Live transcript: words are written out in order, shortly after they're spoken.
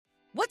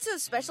What's so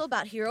special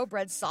about Hero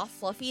Bread's soft,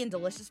 fluffy, and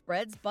delicious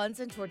breads, buns,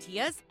 and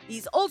tortillas?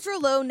 These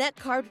ultra-low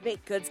net-carb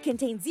baked goods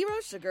contain zero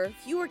sugar,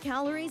 fewer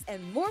calories,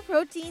 and more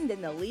protein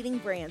than the leading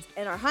brands,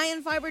 and are high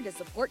in fiber to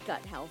support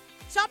gut health.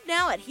 Shop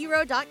now at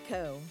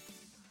hero.co.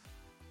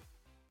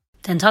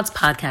 Den Talks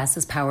podcast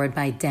is powered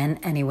by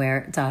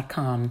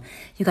denanywhere.com.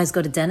 You guys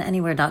go to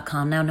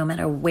denanywhere.com now, no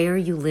matter where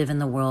you live in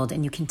the world,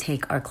 and you can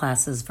take our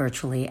classes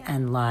virtually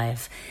and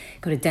live.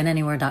 Go to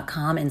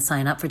denanywhere.com and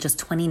sign up for just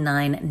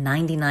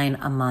 $29.99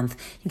 a month.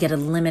 You get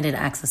unlimited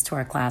access to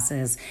our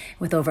classes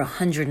with over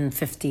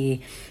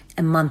 150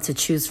 a month to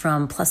choose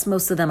from. Plus,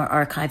 most of them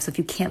are archived, so if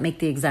you can't make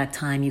the exact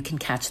time, you can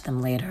catch them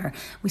later.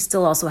 We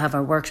still also have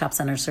our workshops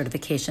and our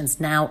certifications,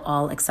 now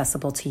all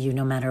accessible to you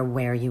no matter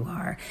where you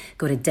are.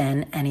 Go to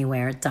denanywhere.com.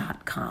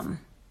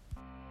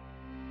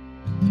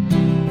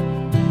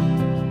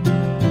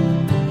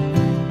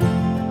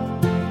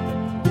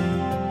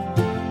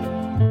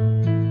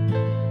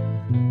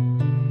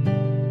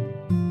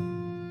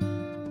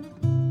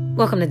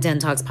 Welcome to Den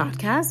Talks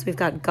podcast. We've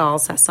got Gal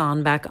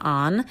Sasson back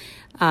on,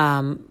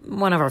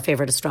 one of our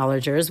favorite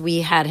astrologers.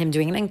 We had him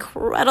doing an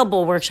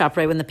incredible workshop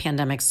right when the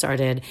pandemic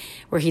started,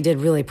 where he did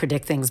really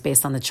predict things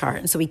based on the chart.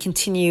 And so we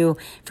continue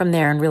from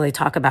there and really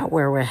talk about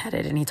where we're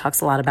headed. And he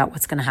talks a lot about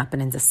what's going to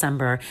happen in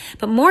December.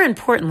 But more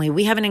importantly,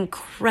 we have an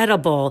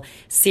incredible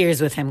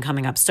series with him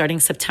coming up starting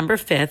September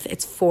 5th.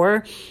 It's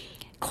 4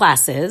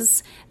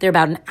 classes. They're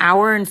about an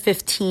hour and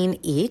 15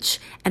 each,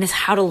 and it's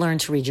how to learn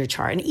to read your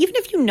chart. And even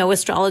if you know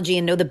astrology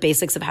and know the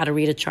basics of how to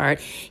read a chart,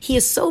 he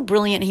is so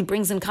brilliant. He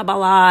brings in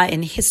Kabbalah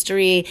and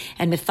history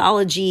and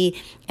mythology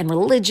and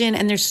religion,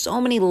 and there's so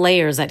many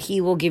layers that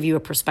he will give you a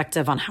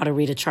perspective on how to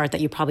read a chart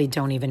that you probably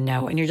don't even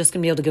know, and you're just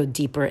going to be able to go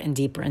deeper and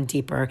deeper and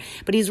deeper.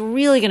 But he's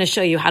really going to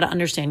show you how to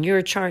understand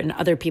your chart and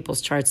other people's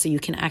charts so you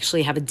can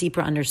actually have a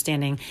deeper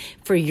understanding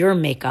for your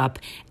makeup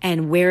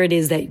and where it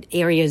is that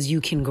areas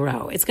you can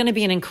grow. It's going to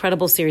be an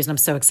incredible series, and I'm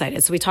so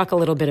excited. So we talk a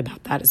little bit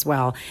about that as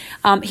well.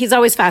 He's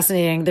always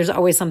fascinating. There's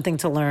always something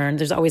to learn.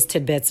 There's always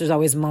tidbits. There's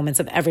always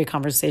moments of every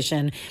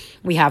conversation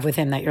we have with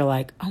him that you're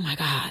like, oh my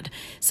God.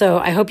 So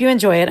I hope you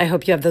enjoy it. I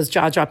hope you have those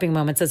jaw-dropping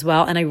moments as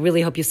well. And I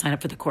really hope you sign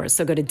up for the course.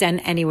 So go to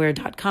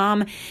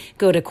denanywhere.com,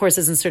 go to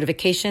courses and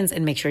certifications,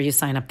 and make sure you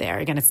sign up there.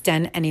 Again, it's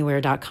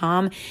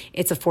denanywhere.com.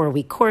 It's a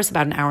 4-week course,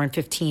 about an hour and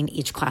 15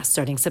 each class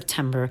starting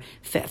September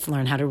 5th.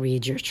 Learn how to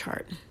read your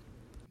chart.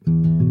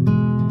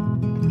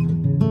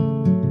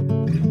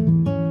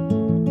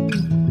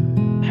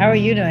 How are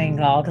you doing,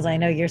 Gal? Because I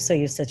know you're so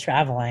used to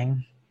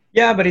traveling.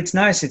 Yeah, but it's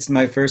nice. It's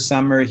my first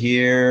summer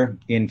here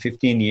in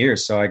 15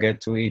 years. So I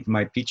get to eat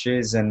my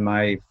peaches and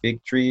my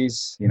fig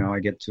trees. You know, I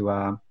get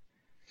to...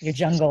 Your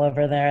jungle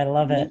over there. I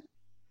love it.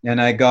 And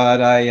I got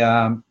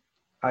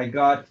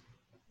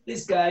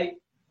this guy,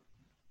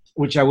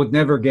 which I would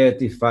never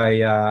get if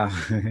I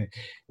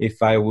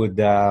would...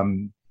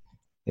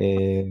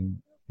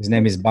 his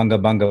name is Banga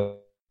Banga.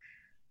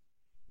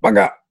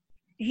 Banga!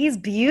 He's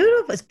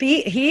beautiful.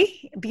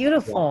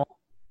 Beautiful.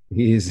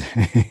 He's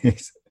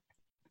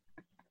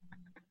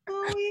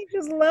oh, he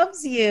just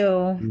loves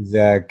you. He's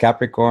a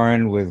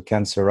Capricorn with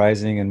Cancer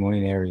rising and Moon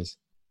in Aries.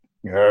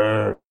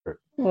 Banga.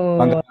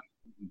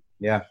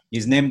 Yeah,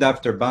 he's named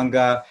after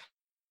Banga,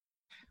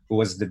 who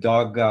was the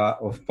dog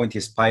of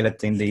Pontius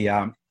Pilate in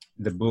the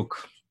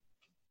book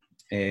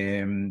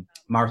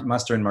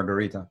Master and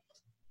Margarita.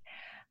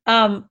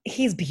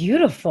 He's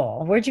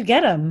beautiful. Where'd you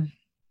get him?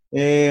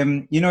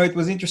 It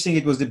was interesting.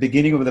 It was the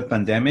beginning of the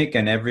pandemic,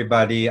 and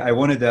I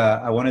wanted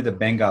a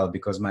Bengal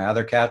because my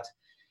other cat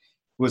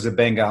was a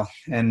Bengal,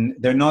 and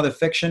they're not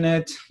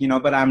affectionate,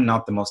 but I'm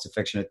not the most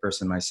affectionate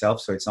person myself.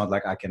 So it's not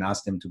like I can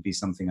ask them to be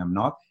something I'm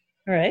not.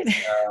 All right.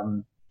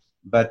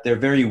 But they're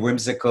very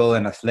whimsical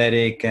and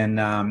athletic and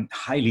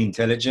highly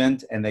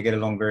intelligent, and they get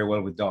along very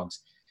well with dogs.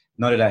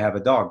 Not that I have a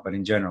dog, but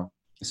in general.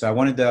 So I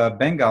wanted a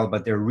Bengal,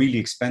 but they're really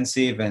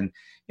expensive, and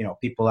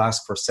people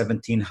ask for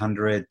 $1,700,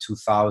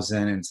 $2,000,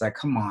 and it's like,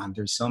 come on,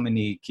 there's so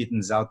many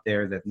kittens out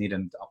there that need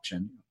an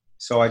adoption.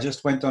 So I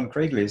just went on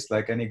Craigslist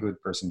like any good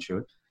person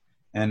should,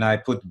 and I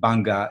put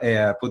Bengal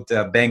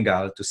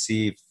to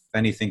see if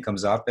anything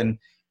comes up. And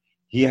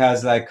he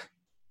has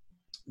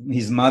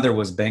his mother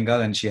was Bengal,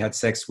 and she had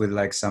sex with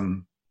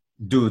some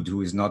dude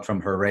who is not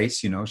from her race.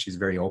 She's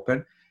very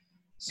open.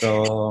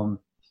 So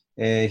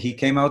he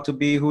came out to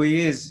be who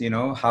he is.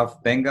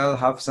 Half Bengal,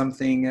 half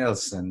something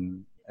else,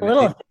 and a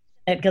little.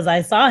 Because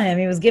I saw him,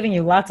 he was giving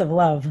you lots of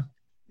love.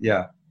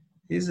 Yeah,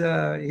 he's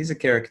a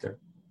character.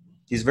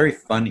 He's very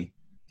funny.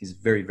 He's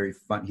very, very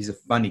fun. He's a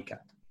funny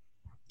cat.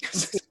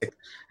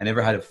 I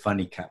never had a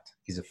funny cat.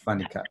 He's a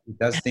funny cat. He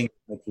does things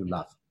that make you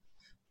laugh,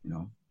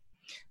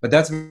 But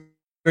that's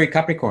very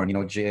Capricorn.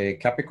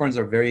 Capricorns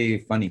are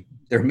very funny.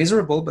 They're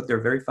miserable, but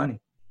they're very funny.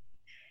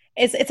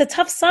 It's a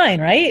tough sign,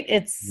 right?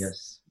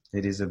 Yes,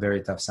 it is a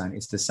very tough sign.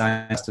 It's the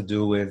sign has to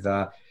do with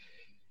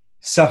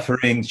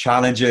suffering,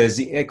 challenges.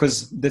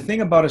 Because the thing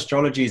about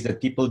astrology is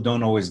that people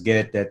don't always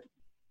get that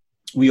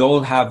we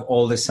all have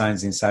all the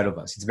signs inside of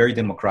us. It's very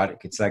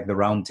democratic. It's like the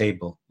round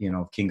table,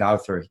 King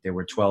Arthur, there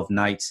were 12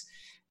 knights.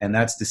 And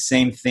that's the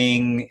same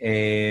thing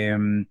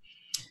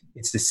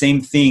It's the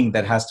same thing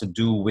that has to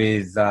do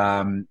with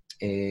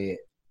the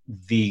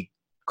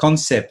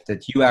concept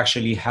that you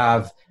actually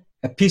have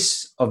a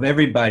piece of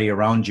everybody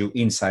around you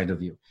inside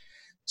of you.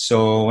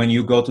 So when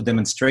you go to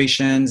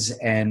demonstrations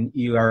and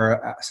you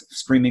are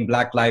screaming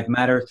Black Lives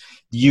Matter,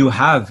 you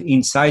have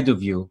inside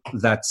of you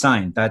that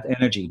sign, that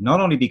energy,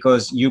 not only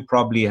because you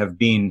probably have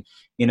been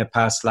in a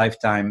past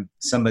lifetime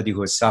somebody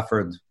who has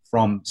suffered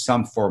from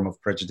some form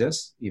of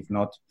prejudice, if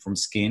not from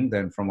skin,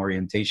 then from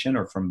orientation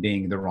or from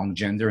being the wrong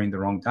gender in the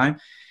wrong time.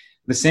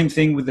 The same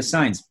thing with the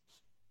signs.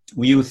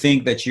 You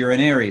think that you're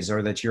an Aries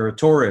or that you're a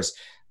Taurus,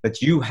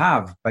 but you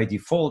have by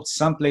default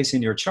someplace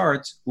in your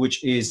chart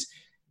which is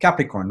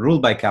Capricorn,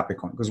 ruled by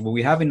Capricorn. Because what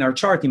we have in our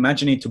chart,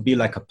 imagine it to be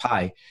like a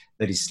pie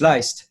that is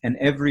sliced, and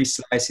every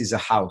slice is a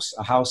house.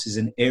 A house is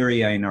an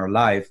area in our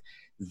life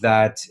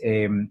that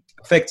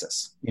affects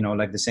us. You know,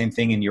 like the same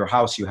thing in your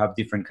house, you have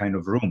different kind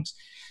of rooms.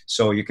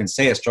 So you can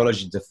say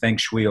astrology is the feng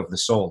shui of the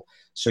soul.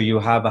 So you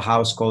have a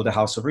house called the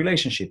house of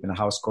relationship, and a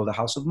house called the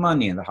house of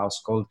money, and the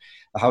house called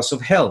the house of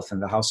health,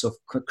 and the house of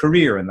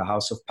career, and the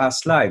house of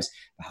past lives,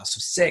 the house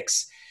of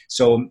sex.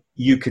 So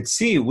you could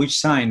see which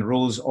sign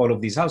rules all of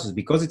these houses.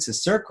 Because it's a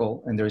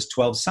circle and there's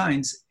 12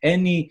 signs,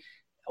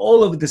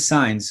 all of the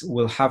signs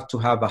will have to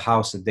have a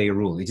house that they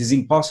rule. It is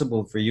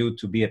impossible for you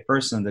to be a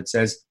person that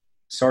says,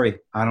 sorry,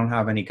 I don't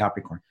have any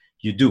Capricorn.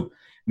 You do.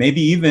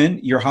 Maybe even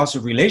your house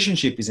of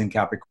relationship is in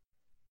Capricorn.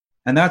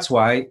 And that's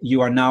why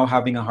you are now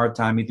having a hard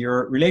time with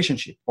your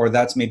relationship. Or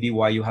that's maybe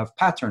why you have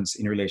patterns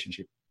in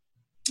relationship.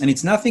 And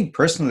it's nothing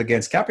personal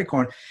against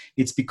Capricorn.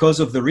 It's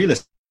because of the real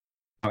estate.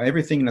 Now,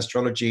 everything in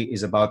astrology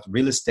is about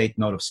real estate,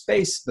 not of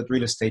space, but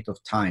real estate of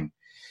time.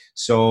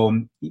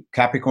 So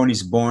Capricorn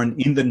is born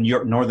in the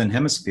northern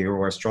hemisphere,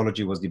 where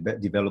astrology was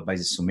developed by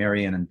the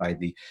Sumerian and by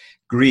the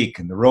Greek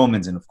and the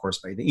Romans, and of course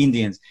by the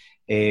Indians.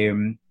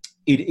 It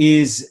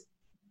is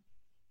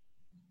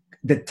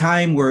the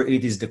time where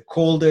it is the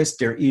coldest,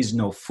 there is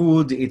no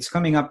food. It's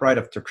coming up right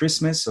after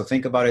Christmas. So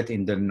think about it,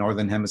 in the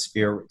northern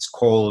hemisphere, it's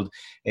cold.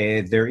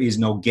 There is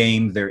no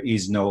game. There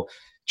is no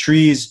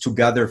trees to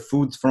gather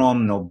food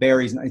from, no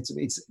berries.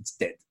 It's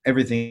dead.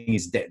 Everything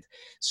is dead.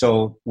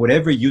 So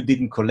whatever you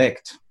didn't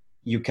collect,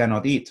 you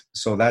cannot eat.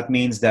 So that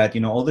means that,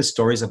 all the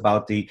stories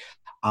about the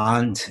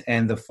ant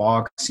and the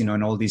fox,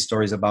 and all these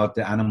stories about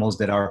the animals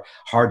that are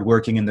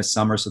hardworking in the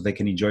summer so they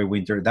can enjoy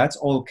winter, that's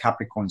all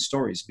Capricorn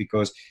stories.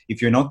 Because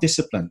if you're not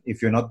disciplined,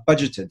 if you're not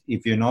budgeted,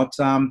 if you're not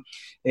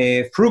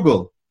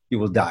frugal, you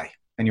will die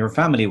and your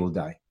family will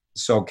die.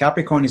 So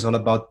Capricorn is all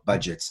about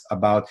budgets,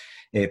 about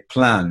a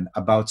plan,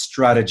 about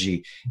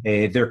strategy.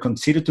 They're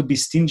considered to be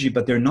stingy,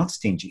 but they're not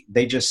stingy.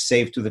 They just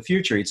save to the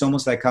future. It's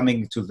almost like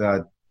coming to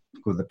the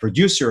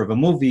producer of a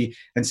movie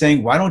and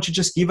saying, why don't you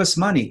just give us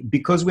money?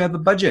 Because we have a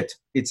budget.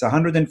 It's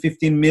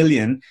 115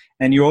 million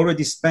and you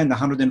already spent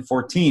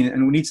 114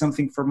 and we need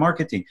something for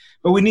marketing.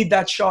 But we need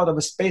that shot of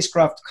a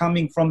spacecraft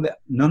coming from the...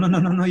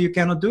 No, you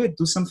cannot do it.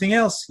 Do something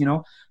else.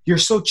 You're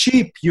so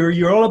cheap.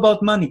 You're all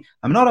about money.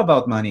 I'm not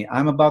about money.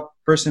 I'm about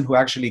person who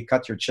actually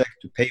cut your check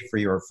to pay for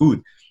your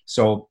food.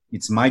 So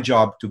it's my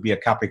job to be a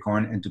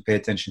Capricorn and to pay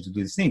attention to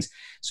do these things.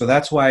 So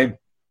that's why,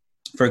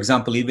 for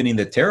example, even in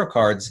the tarot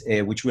cards,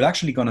 which we're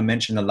actually going to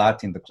mention a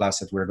lot in the class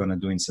that we're going to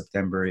do in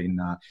September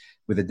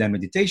with the Den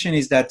meditation,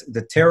 is that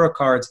the tarot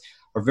cards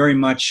are very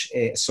much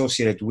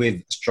associated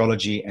with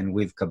astrology and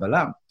with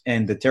Kabbalah.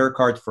 And the tarot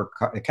card for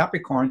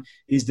Capricorn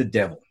is the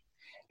devil.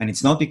 And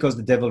it's not because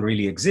the devil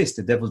really exists.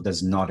 The devil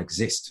does not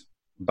exist.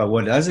 But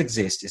what does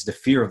exist is the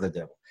fear of the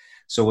devil.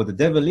 So what the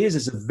devil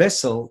is a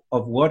vessel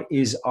of what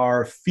is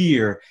our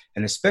fear,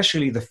 and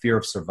especially the fear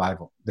of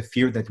survival, the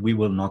fear that we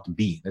will not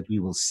be, that we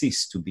will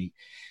cease to be.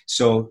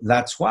 So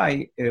that's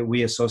why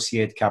we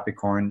associate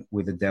Capricorn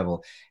with the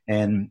devil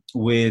and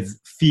with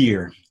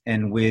fear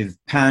and with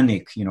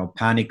panic.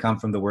 Panic comes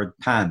from the word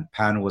pan.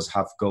 Pan was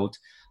half goat,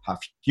 half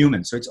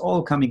human. So it's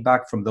all coming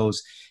back from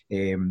those,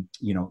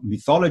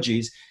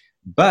 mythologies.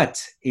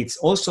 But it's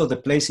also the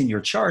place in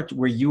your chart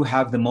where you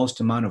have the most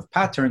amount of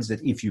patterns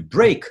that if you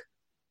break,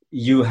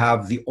 you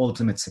have the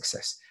ultimate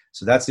success.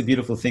 So that's the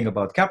beautiful thing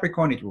about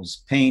Capricorn. It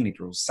rules pain, it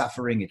rules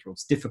suffering, it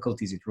rules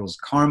difficulties, it rules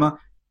karma,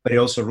 but it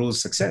also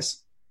rules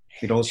success.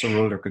 It also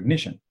rules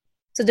recognition.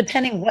 So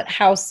depending what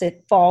house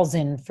it falls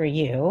in for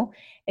you,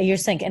 you're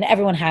saying, and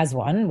everyone has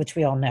one, which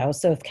we all know.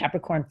 So if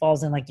Capricorn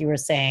falls in, like you were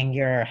saying,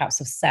 your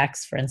house of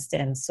sex, for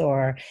instance,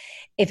 or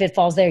if it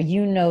falls there,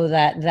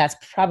 that that's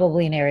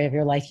probably an area of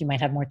your life you might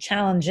have more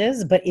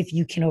challenges, but if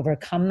you can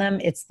overcome them,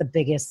 it's the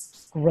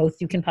biggest growth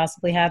you can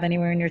possibly have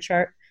anywhere in your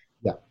chart.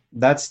 Yeah,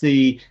 that's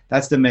the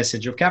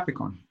message of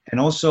Capricorn. And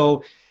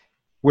also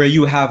where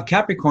you have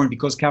Capricorn,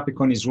 because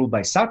Capricorn is ruled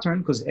by Saturn,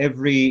 because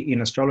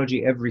in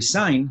astrology, every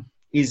sign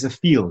is a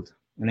field,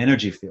 an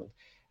energy field,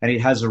 and it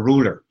has a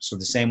ruler. So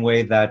the same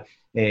way that,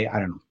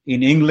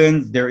 in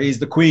England, there is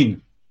the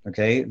queen,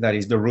 okay? That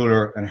is the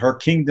ruler, and her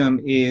kingdom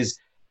is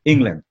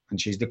England,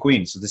 and she's the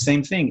queen. So the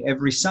same thing,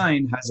 every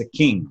sign has a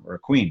king or a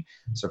queen.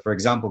 So for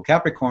example,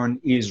 Capricorn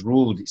is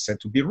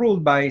said to be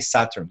ruled by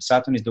Saturn.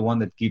 Saturn is the one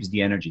that gives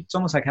the energy. It's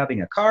almost like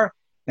having a car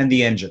and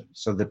the engine.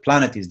 So the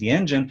planet is the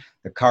engine,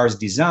 the car's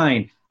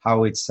design,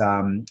 how it's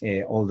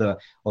all the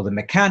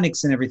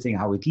mechanics and everything,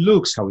 how it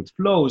looks, how it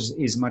flows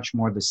is much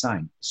more the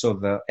sign. So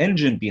the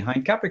engine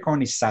behind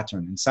Capricorn is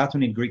Saturn, and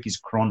Saturn in Greek is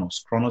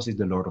Chronos. Chronos is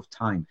the Lord of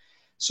time.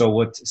 So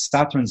what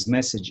Saturn's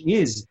message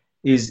is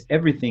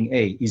everything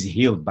is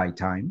healed by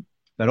time,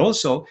 but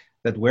also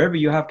that wherever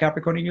you have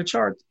Capricorn in your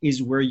chart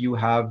is where you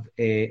have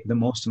the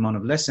most amount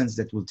of lessons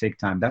that will take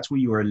time. That's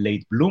where you are a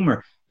late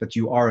bloomer, but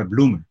you are a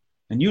bloomer.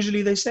 And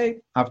usually they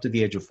say after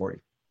the age of 40.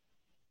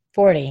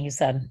 40, you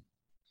said.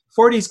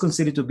 40 is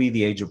considered to be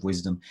the age of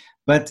wisdom.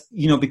 But,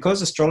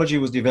 because astrology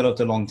was developed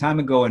a long time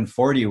ago and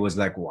 40 was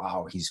like,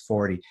 wow, he's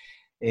 40.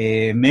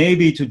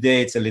 Maybe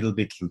today it's a little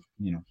bit,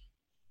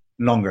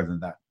 longer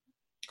than that,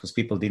 because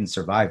people didn't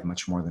survive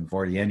much more than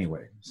 40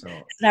 anyway. So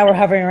now we're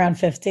hovering around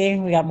 50.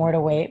 We got more to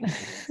wait.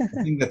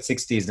 I think that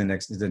 60 is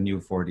the new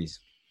 40s.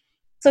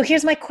 So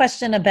here's my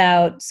question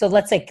about, so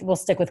let's say we'll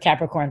stick with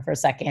Capricorn for a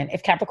second.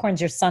 If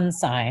Capricorn's your sun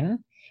sign,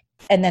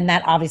 and then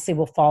that obviously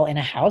will fall in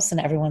a house,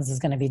 and everyone's is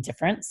going to be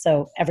different.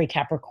 So every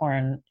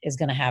Capricorn is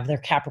going to have their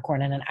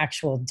Capricorn in an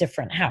actual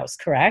different house,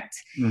 correct?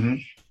 Mm-hmm.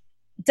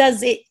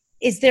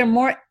 Is there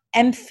more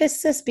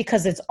emphasis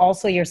because it's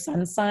also your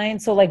sun sign?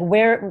 So like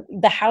where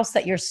the house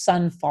that your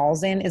sun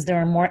falls in, is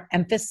there a more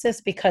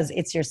emphasis because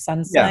it's your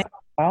sun sign as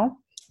well?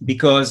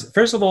 Because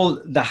first of all,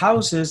 the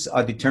houses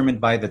are determined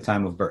by the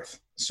time of birth.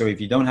 So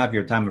if you don't have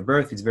your time of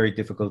birth, it's very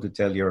difficult to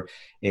tell your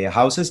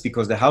houses,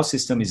 because the house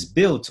system is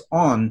built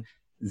on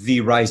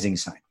the rising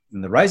sign.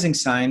 And the rising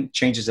sign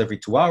changes every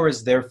 2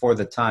 hours. Therefore,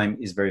 the time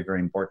is very, very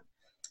important.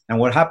 And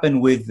what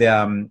happened with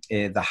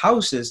the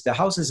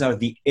houses are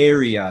the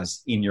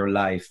areas in your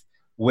life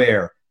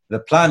where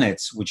the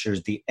planets, which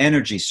is the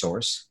energy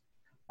source,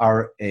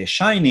 are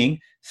shining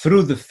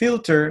through the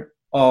filter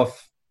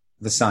of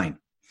the sign.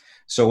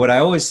 So what I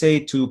always say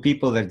to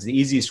people, that's the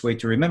easiest way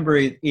to remember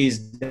it,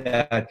 is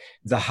that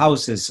the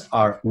houses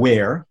are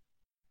where,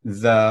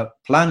 the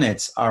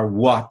planets are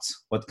what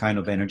kind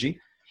of energy,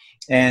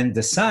 and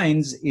the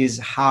signs is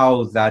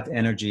how that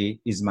energy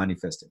is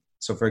manifested.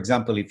 So for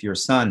example, if your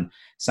sun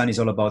is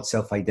all about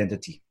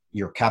self-identity,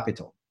 your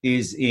capital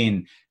is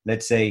in,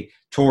 let's say,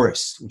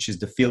 Taurus, which is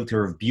the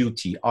filter of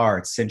beauty,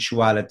 art,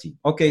 sensuality.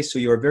 Okay, so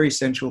you're a very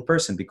sensual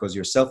person because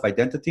your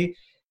self-identity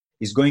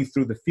is going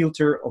through the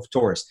filter of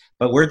Taurus.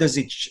 But where does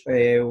it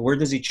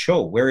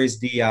show? Where is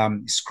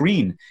the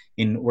screen?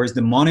 Where's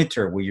the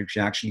monitor where you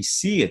can actually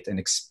see it and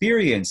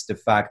experience the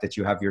fact that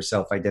you have your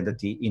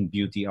self-identity in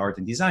beauty, art,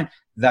 and design?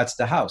 That's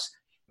the house.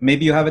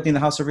 Maybe you have it in the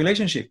house of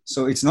relationship.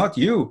 So it's not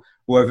you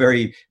who are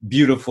very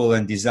beautiful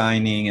and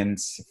designing and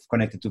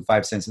connected to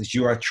five senses.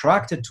 You are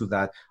attracted to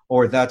that,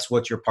 or that's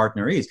what your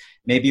partner is.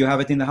 Maybe you have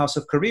it in the house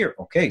of career.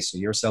 Okay, so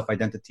your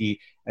self-identity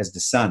as the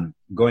sun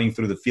going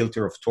through the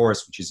filter of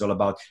Taurus, which is all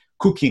about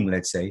cooking,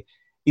 let's say,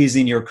 is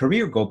in your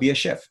career. Go be a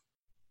chef.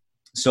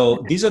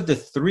 So these are the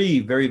three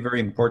very, very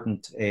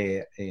important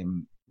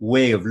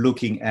way of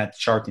looking at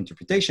chart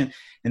interpretation.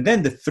 And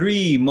then the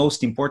three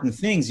most important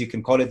things, you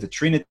can call it the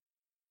Trinity,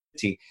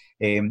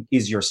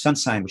 is your sun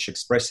sign, which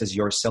expresses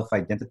your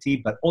self-identity,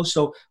 but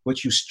also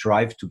what you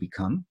strive to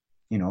become.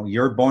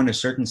 You're born a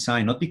certain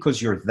sign, not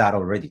because you're that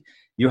already.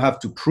 You have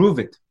to prove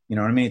it. You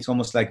know what I mean? It's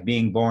almost like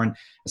being born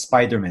a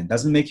Spider-Man.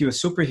 Doesn't make you a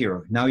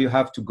superhero. Now you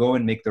have to go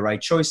and make the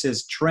right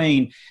choices,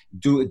 train,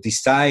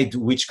 decide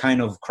which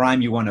kind of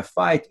crime you want to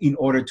fight in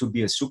order to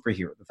be a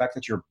superhero. The fact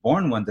that you're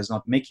born one does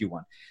not make you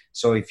one.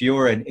 So if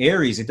you're an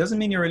Aries, it doesn't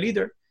mean you're a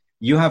leader.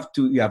 You have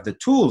the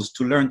tools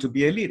to learn to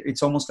be a leader.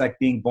 It's almost like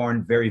being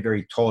born very,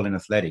 very tall and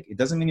athletic. It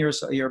doesn't mean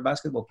you're a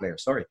basketball player.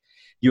 Sorry.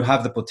 You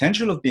have the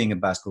potential of being a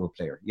basketball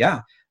player.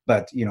 Yeah.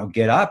 But,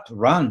 get up,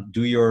 run,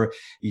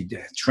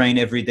 train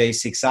every day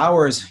 6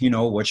 hours,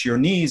 watch your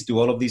knees, do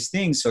all of these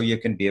things so you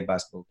can be a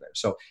basketball player.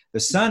 So the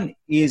sun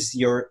is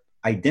your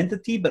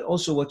identity, but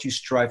also what you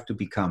strive to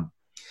become.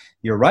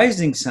 Your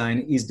rising sign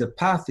is the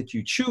path that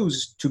you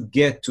choose to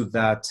get to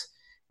that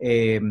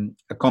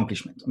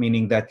accomplishment,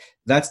 meaning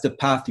that's the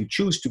path you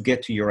choose to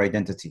get to your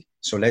identity.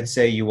 So let's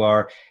say you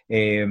are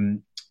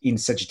in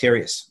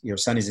Sagittarius. Your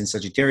sun is in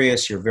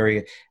Sagittarius.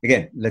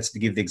 Let's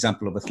give the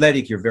example of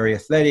athletic. You're very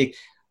athletic.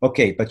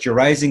 Okay, but your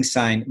rising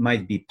sign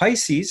might be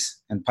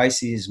Pisces, and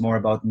Pisces is more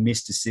about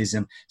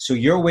mysticism. So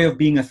your way of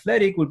being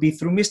athletic would be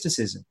through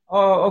mysticism.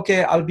 Oh,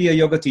 okay, I'll be a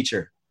yoga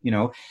teacher,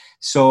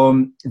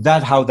 So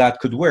that's how that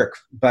could work.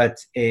 But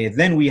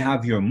then we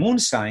have your moon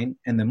sign,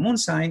 and the moon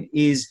sign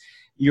is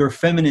your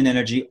feminine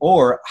energy,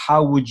 or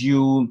how would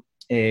you,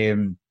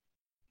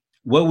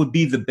 what would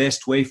be the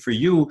best way for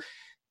you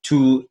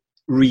to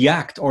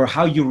react, or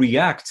how you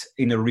react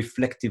in a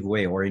reflective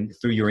way or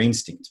through your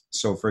instinct.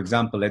 So for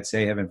example, let's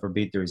say, heaven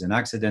forbid, there is an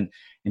accident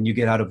and you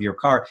get out of your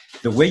car.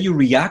 The way you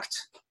react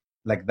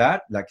like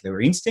that, like your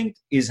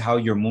instinct, is how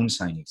your moon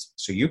sign is.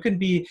 So you can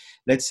be,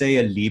 let's say,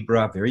 a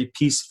Libra, very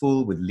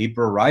peaceful with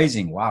Libra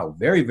rising. Wow,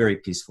 very, very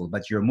peaceful.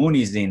 But your moon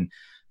is in,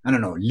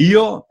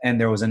 Leo, and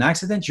there was an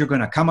accident. You're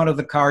going to come out of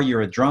the car.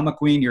 You're a drama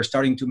queen. You're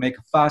starting to make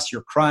a fuss.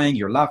 You're crying.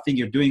 You're laughing.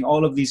 You're doing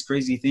all of these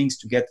crazy things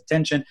to get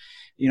attention.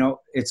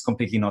 it's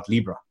completely not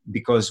Libra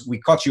because we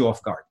caught you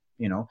off guard,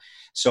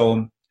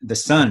 So the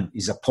sun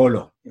is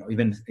Apollo,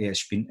 even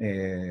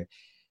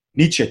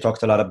Nietzsche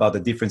talked a lot about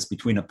the difference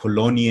between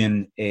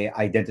Apollonian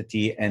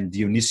identity and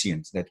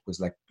Dionysian. That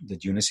was like the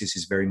Dionysius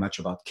is very much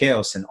about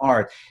chaos and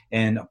art,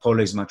 and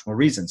Apollo is much more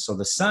reason. So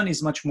the sun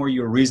is much more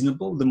your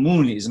reasonable. The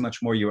moon is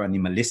much more your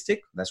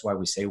animalistic. That's why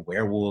we say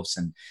werewolves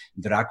and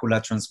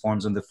Dracula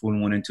transforms on the full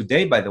moon. And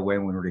today, by the way,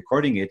 when we're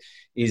recording it,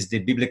 is the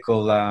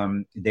biblical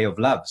day of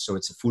love. So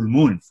it's a full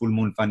moon. Full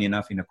moon, funny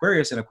enough, in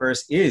Aquarius, and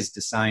Aquarius is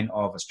the sign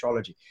of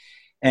astrology.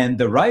 And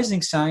the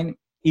rising sign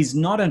is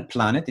not a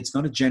planet, it's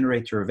not a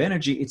generator of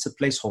energy, it's a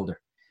placeholder.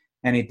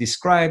 And it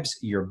describes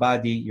your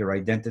body, your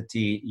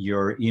identity,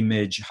 your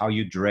image, how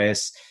you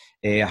dress,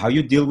 how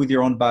you deal with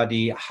your own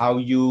body, how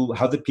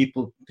the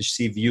people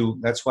perceive you.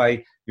 That's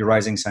why your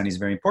rising sign is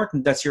very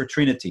important. That's your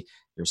trinity,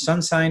 your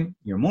sun sign,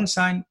 your moon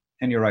sign,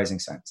 and your rising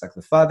sign. It's like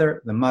the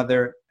father, the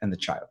mother, and the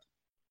child.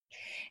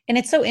 And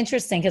it's so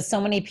interesting because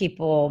so many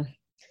people,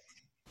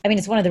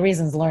 it's one of the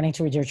reasons learning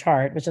to read your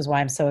chart, which is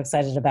why I'm so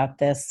excited about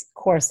this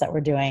course that we're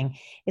doing,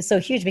 is so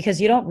huge because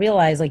you don't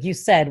realize, like you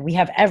said, we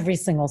have every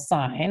single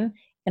sign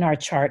in our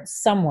chart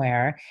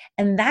somewhere.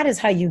 And that is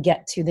how you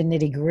get to the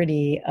nitty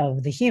gritty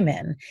of the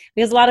human.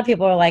 Because a lot of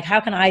people are like, how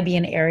can I be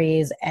an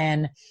Aries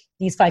and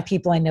these 5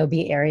 people I know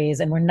be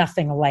Aries and we're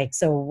nothing alike?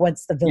 So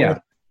what's the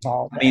validity of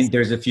all this?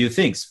 There's a few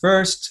things.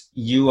 First,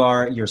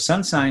 your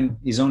sun sign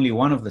is only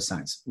one of the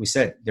signs. We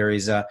said there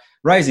is a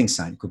rising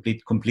sign,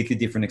 completely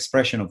different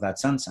expression of that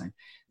sun sign.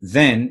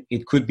 Then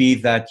it could be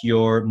that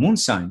your moon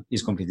sign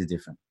is completely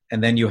different.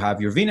 And then you have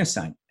your Venus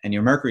sign and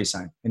your Mercury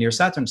sign and your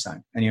Saturn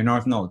sign and your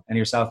North Node and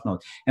your South Node.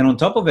 And on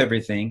top of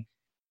everything,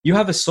 you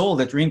have a soul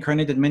that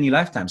reincarnated many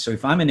lifetimes. So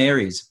if I'm an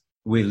Aries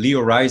with Leo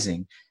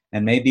rising,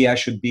 and maybe I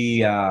should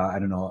be,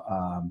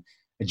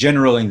 a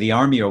general in the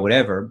army or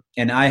whatever,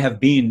 and I have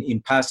been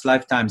in past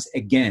lifetimes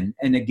again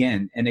and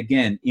again and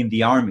again in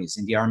the armies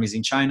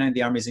in China, in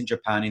the armies in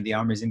Japan, in the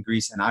armies in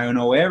Greece, and I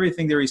know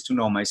everything there is to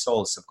know, my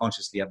soul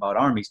subconsciously, about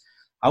armies,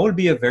 I will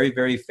be a very,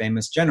 very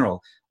famous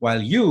general.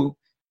 While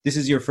this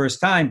is your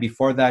first time.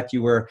 Before that,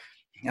 you were,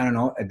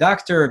 a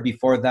doctor.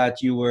 Before that,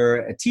 you were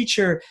a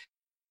teacher.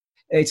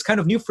 It's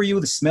kind of new for you.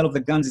 The smell of the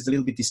guns is a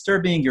little bit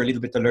disturbing. You're a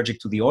little bit allergic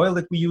to the oil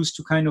that we use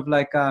to kind of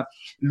like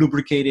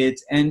lubricate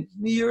it. And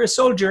you're a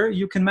soldier.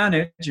 You can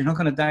manage. You're not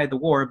going to die at the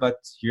war, but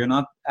you're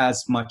not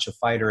as much a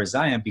fighter as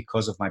I am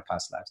because of my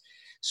past lives.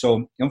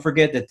 So don't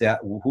forget that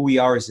who we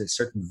are is a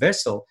certain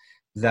vessel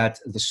that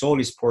the soul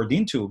is poured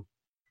into.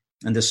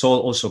 And the soul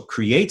also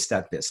creates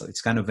that vessel.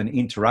 It's kind of an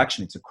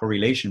interaction. It's a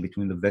correlation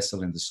between the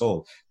vessel and the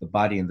soul, the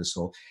body and the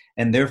soul.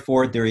 And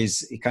therefore, there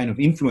is a kind of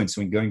influence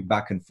when going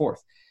back and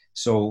forth.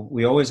 So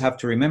we always have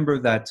to remember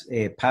that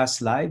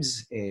past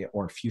lives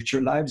or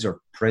future lives or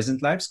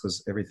present lives,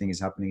 because everything is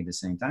happening at the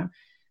same time,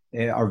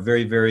 are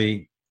very,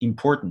 very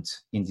important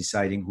in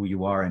deciding who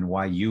you are and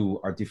why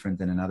you are different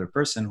than another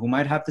person who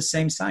might have the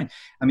same sign.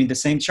 The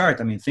same chart.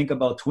 Think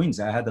about twins.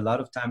 I had a lot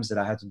of times that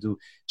I had to do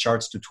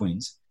charts to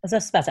twins. I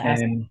was about to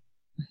ask.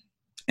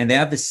 And they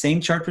have the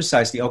same chart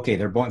precisely. Okay,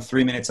 they're born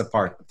 3 minutes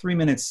apart. 3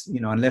 minutes,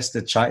 unless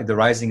the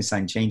rising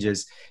sign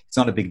changes, it's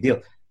not a big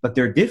deal. But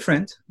they're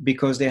different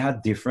because they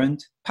had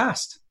different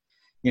past.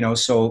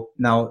 So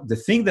now the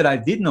thing that I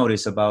did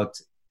notice about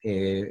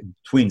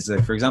twins,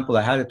 like for example,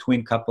 I had a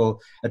twin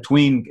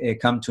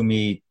come to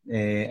me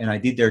and I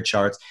did their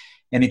charts.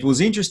 And it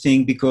was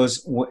interesting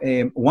because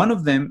one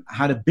of them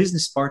had a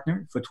business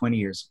partner for 20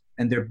 years.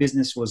 And their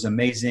business was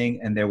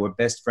amazing and they were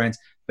best friends.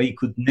 But he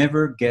could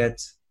never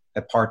get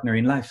a partner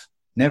in life.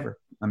 Never.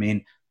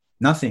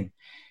 Nothing.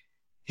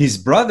 His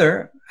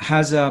brother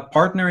has a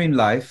partner in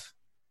life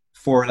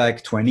for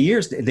like 20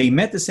 years. They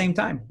met at the same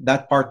time.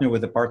 That partner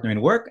with a partner in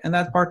work and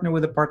that partner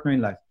with a partner in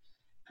life.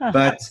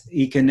 But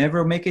he can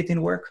never make it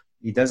in work.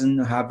 He doesn't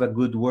have a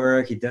good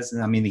work. He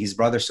doesn't, his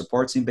brother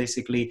supports him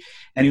basically.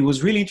 And it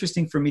was really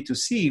interesting for me to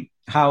see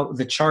how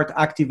the chart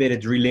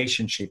activated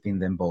relationship in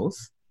them both.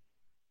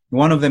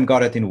 One of them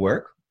got it in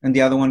work and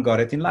the other one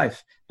got it in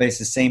life. But it's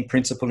the same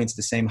principle. It's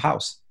the same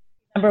house.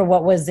 Remember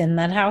what was in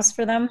that house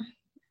for them?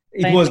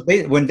 It was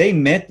when they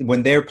met,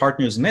 when their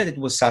partners met, it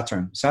was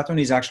Saturn. Saturn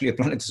is actually a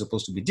planet that's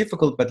supposed to be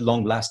difficult, but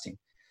long lasting.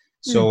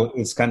 So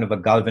it's kind of a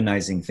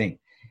galvanizing thing.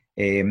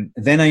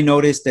 Then I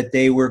noticed that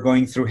they were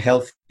going through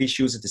health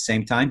issues at the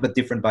same time, but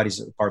different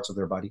parts of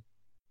their body.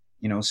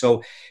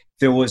 So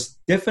there was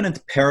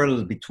definite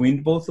parallel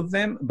between both of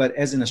them. But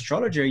as an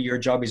astrologer, your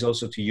job is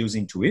also to use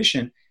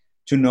intuition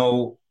to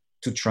know,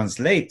 to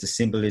translate the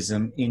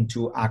symbolism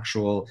into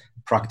actual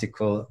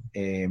practical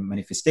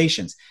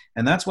manifestations.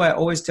 And that's why I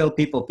always tell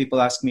people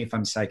ask me if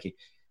I'm psychic.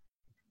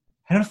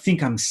 I don't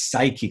think I'm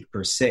psychic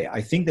per se.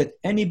 I think that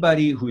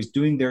anybody who is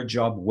doing their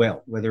job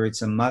well, whether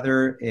it's a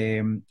mother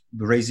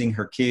raising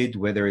her kid,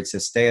 whether it's a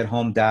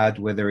stay-at-home dad,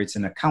 whether it's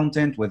an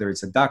accountant, whether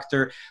it's a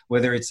doctor,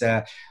 whether it's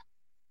a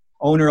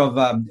owner of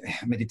a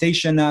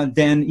meditation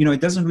den,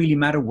 it doesn't really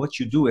matter what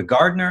you do. A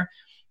gardener,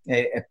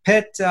 a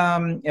pet,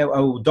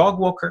 a dog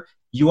walker,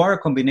 you are a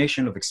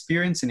combination of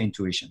experience and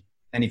intuition.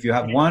 And if you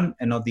have one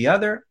and not the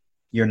other,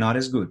 you're not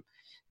as good.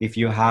 If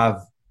you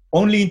have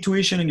only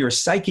intuition and you're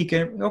psychic,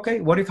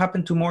 okay, what if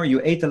happened tomorrow? You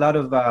ate a lot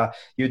of,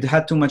 you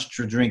had too much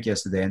to drink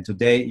yesterday, and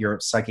today your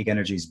psychic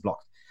energy is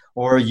blocked.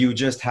 Or you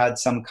just had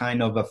some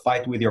kind of a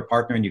fight with your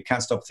partner and you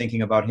can't stop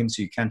thinking about him,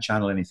 so you can't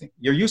channel anything.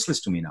 You're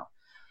useless to me now.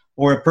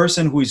 Or a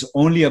person who is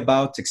only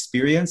about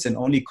experience and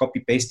only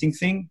copy pasting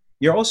thing,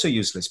 you're also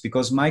useless,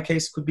 because my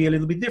case could be a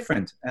little bit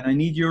different and I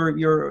need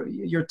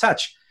your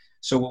touch.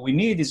 So what we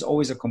need is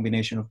always a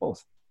combination of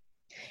both.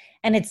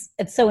 And it's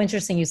so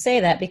interesting you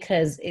say that,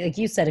 because like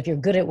you said, if you're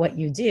good at what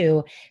you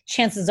do,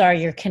 chances are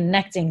you're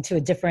connecting to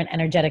a different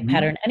energetic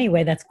pattern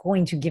anyway that's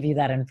going to give you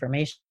that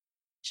information.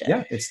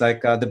 Yeah, it's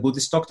like the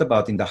Buddhists talked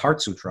about in the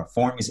Heart Sutra.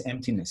 Form is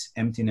emptiness.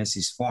 Emptiness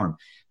is form.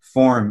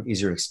 Form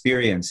is your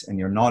experience and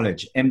your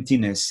knowledge.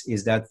 Emptiness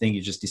is that thing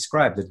you just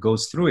described that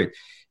goes through it.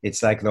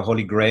 It's like the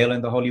Holy Grail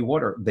and the Holy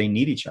Water. They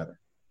need each other.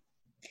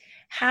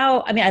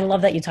 I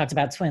love that you talked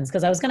about twins,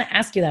 because I was going to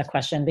ask you that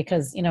question,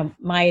 because,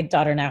 my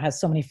daughter now has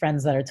so many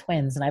friends that are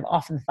twins, and I've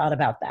often thought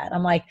about that.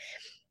 I'm like,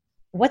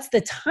 what's the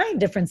time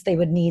difference they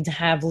would need to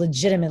have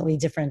legitimately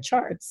different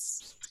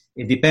charts?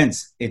 It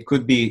depends. It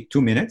could be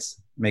 2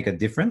 minutes, make a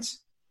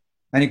difference.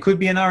 And it could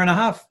be an hour and a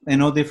half and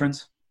no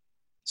difference.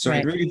 So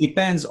It really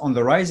depends on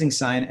the rising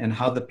sign and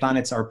how the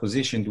planets are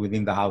positioned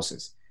within the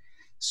houses.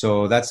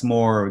 So that's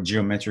more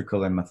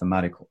geometrical and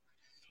mathematical.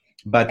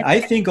 But I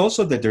think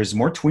also that there's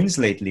more twins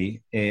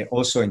lately,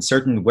 also in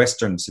certain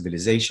Western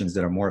civilizations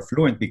that are more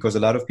affluent, because a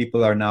lot of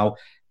people are now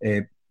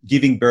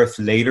giving birth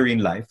later in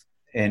life.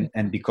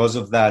 And because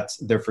of that,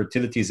 their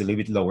fertility is a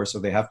little bit lower. So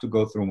they have to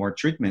go through more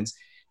treatments.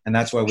 And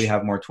that's why we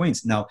have more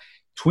twins. Now,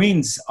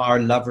 twins are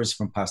lovers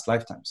from past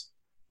lifetimes.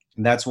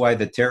 And that's why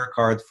the tarot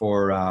card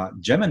for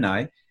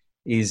Gemini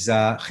is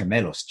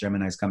gemelos.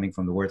 Gemini is coming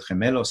from the word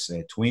gemelos,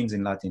 twins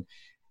in Latin,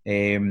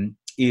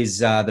 is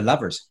the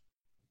lovers.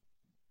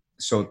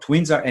 So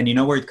twins are, and you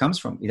know where it comes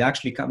from? It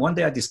actually, one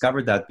day I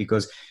discovered that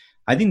because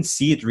I didn't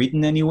see it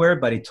written anywhere,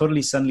 but it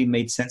totally suddenly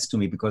made sense to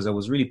me, because I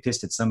was really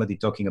pissed at somebody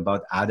talking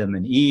about Adam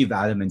and Eve,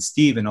 Adam and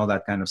Steve, and all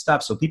that kind of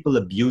stuff. So people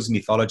abuse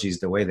mythologies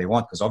the way they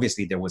want, because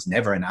obviously there was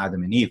never an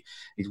Adam and Eve.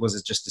 It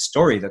was just a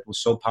story that was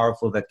so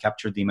powerful that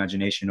captured the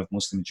imagination of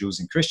Muslim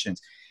Jews and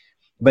Christians.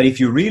 But if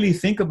you really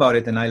think about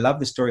it, and I love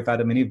the story of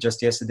Adam and Eve.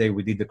 Just yesterday,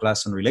 we did the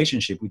class on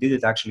relationship. We did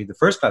it actually, the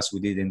first class we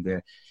did in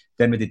the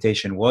Zen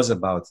meditation was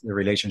about the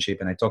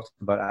relationship, and I talked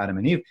about Adam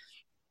and Eve.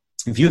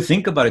 If you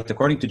think about it,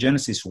 according to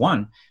Genesis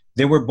 1,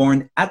 they were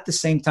born at the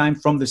same time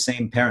from the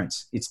same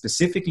parents. It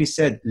specifically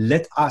said,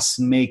 let us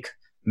make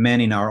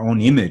man in our own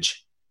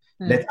image.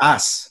 Let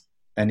us.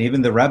 And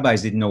even the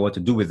rabbis didn't know what to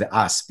do with the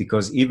us,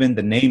 because even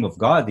the name of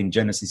God in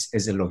Genesis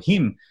is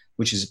Elohim,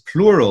 which is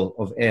plural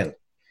of El.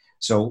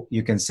 So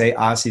you can say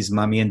us is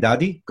mommy and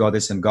daddy,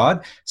 goddess and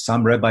God.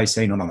 Some rabbis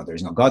say, no, there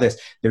is no goddess.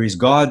 There is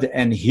God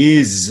and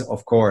his,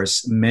 of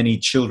course, many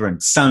children,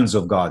 sons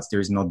of gods.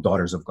 There is no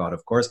daughters of God,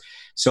 of course.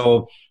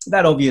 So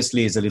that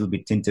obviously is a little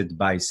bit tinted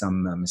by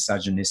some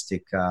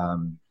misogynistic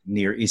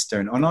Near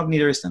Eastern, or not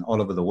Near Eastern,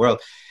 all over the world.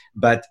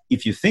 But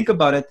if you think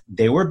about it,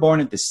 they were born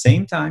at the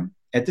same time,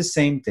 at the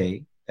same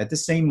day, at the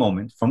same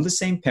moment, from the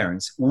same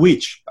parents,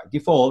 which by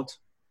default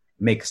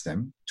makes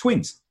them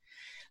twins.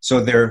 So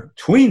they're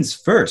twins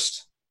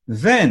first,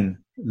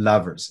 then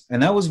lovers.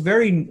 And that was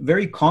very,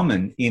 very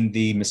common in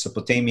the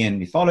Mesopotamian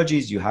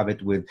mythologies. You have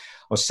it with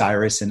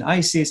Osiris and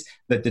Isis,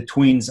 that the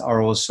twins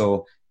are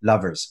also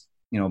lovers.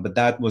 But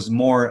that was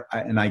more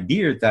an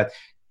idea that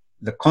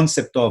the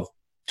concept of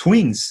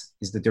twins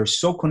is that they're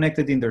so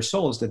connected in their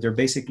souls that they're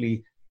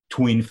basically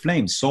twin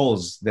flames,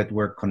 souls that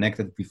were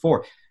connected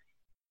before.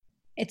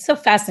 It's so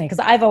fascinating, because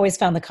I've always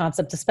found the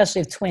concept,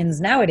 especially of twins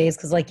nowadays,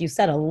 because like you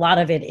said, a lot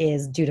of it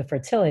is due to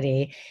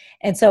fertility.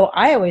 And so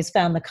I always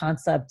found the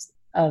concept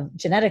of,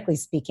 genetically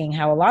speaking,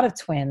 how a lot of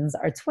twins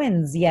are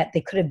twins, yet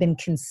they could have been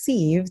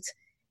conceived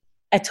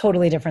at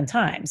totally different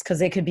times, because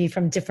they could be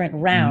from different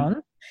rounds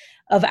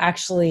of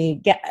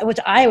actually which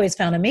I always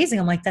found amazing.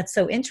 I'm like, that's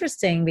so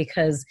interesting,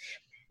 because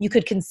you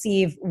could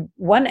conceive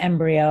one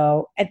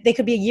embryo, they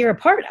could be a year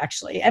apart,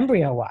 actually,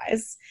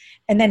 embryo-wise,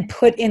 and then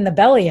put in the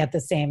belly at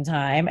the same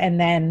time, and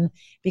then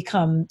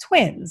become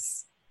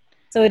twins.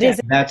 So it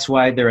is. That's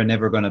why there are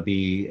never going to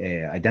be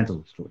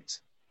identical twins.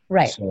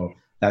 Right. So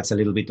that's a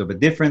little bit of a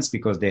difference,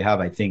 because they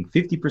have, I think,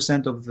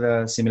 50% of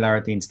the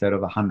similarity instead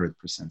of 100%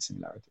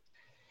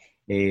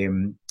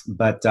 similarity.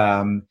 But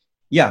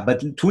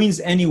twins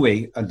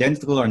anyway,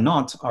 identical or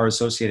not, are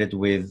associated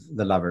with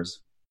the lovers.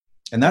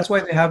 And that's why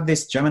they have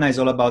this, Gemini is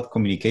all about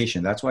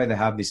communication. That's why they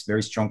have this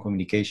very strong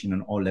communication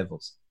on all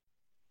levels.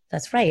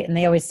 That's right. And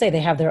they always say they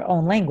have their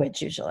own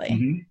language usually.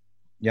 Mm-hmm.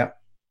 Yeah.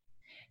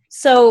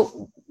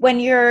 So when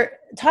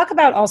talk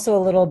about also a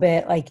little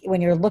bit, like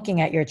when you're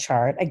looking at your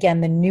chart, again,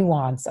 the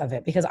nuance of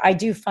it, because I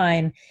do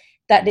find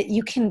that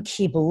you can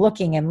keep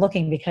looking and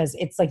looking, because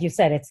it's like you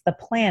said, it's the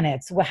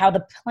planets, how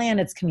the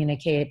planets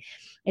communicate.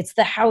 It's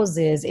the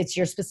houses, it's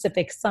your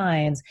specific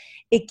signs.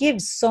 It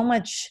gives so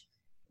much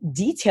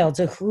detail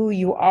to who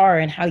you are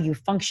and how you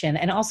function,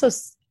 and also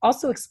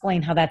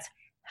explain how that's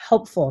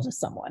helpful to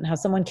someone, how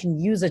someone can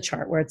use a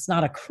chart where it's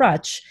not a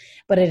crutch,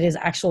 but it is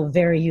actual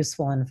very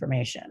useful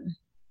information?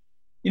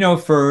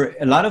 For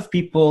a lot of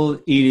people,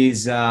 it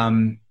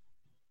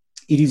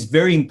is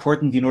very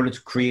important in order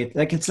to create,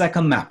 it's like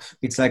a map.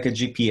 It's like a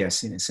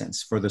GPS in a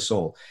sense for the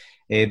soul.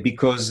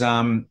 Because,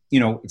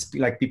 it's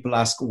like people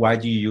ask, why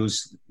do you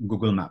use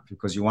Google Map?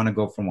 Because you want to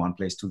go from one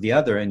place to the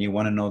other and you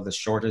want to know the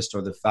shortest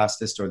or the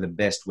fastest or the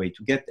best way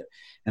to get there.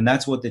 And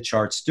that's what the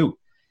charts do.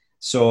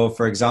 So,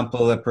 for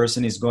example, a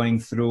person is going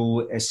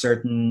through a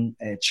certain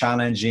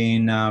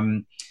challenging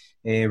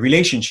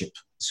relationship.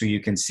 So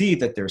you can see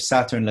that there's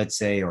Saturn, let's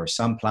say, or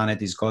some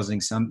planet is causing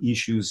some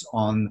issues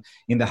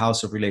in the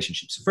house of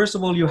relationships. First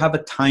of all, you have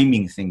a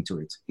timing thing to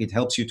it. It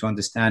helps you to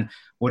understand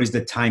what is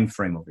the time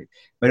frame of it.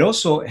 But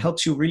also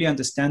helps you really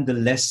understand the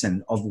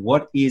lesson of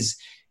what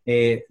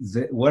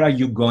are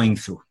you going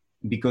through.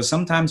 Because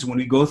sometimes when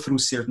we go through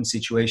certain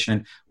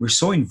situation, we're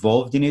so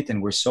involved in it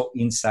and we're so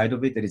inside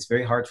of it that it's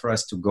very hard for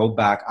us to go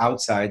back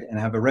outside and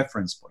have a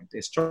reference point.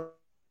 It's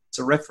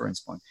a reference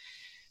point.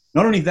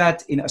 Not only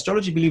that,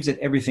 astrology believes that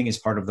everything is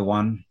part of the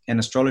one, and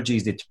astrology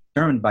is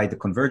determined by the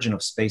convergence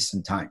of space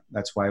and time.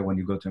 That's why when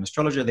you go to an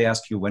astrologer, they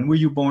ask you, when were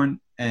you born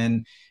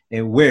and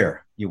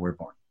where you were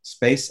born?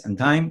 Space and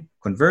time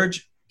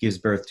converge, gives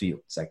birth to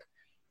you. It's like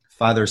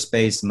father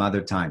space,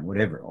 mother time,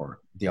 whatever,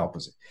 or the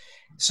opposite.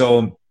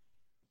 So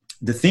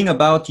the thing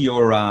about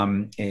your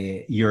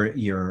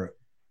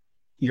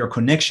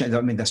connection,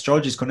 the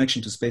astrology's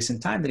connection to space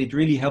and time, that it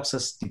really helps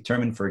us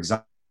determine, for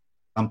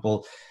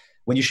example,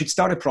 when you should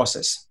start a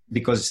process,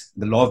 because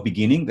the law of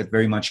beginning that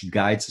very much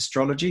guides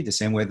astrology, the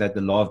same way that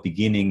the law of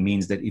beginning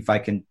means that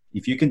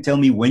if you can tell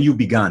me when you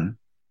began,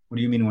 what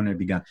do you mean when I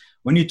began?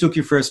 When you took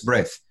your first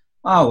breath?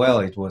 Well,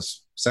 it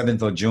was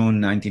 7th of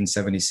June,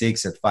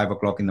 1976 at 5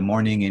 o'clock in the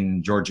morning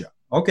in Georgia.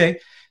 Okay,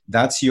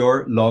 that's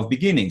your law of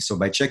beginning. So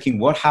by checking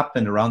what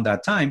happened around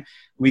that time,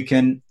 we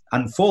can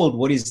unfold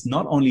what is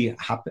not only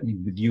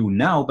happening with you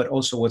now, but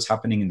also what's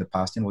happening in the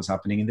past and what's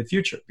happening in the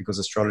future, because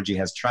astrology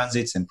has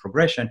transits and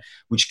progression,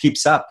 which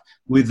keeps up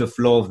with the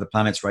flow of the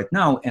planets right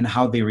now and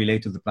how they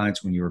relate to the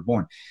planets when you were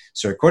born.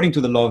 So according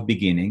to the law of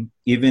beginning,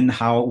 even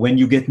when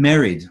you get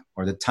married,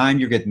 or the time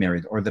you get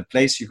married, or the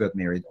place you got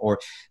married, or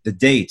the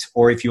date,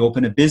 or if you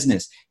open a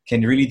business,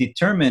 can really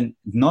determine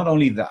not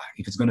only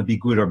if it's going to be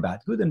good or bad.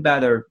 Good and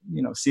bad are,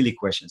 silly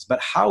questions, but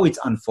how it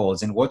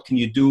unfolds and what can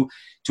you do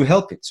to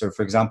help it. So,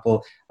 for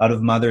example, a lot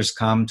of mothers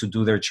come to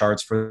do their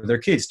charts for their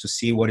kids to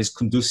see what is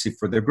conducive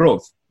for their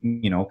growth.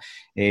 Not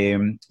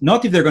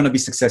if they're going to be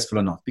successful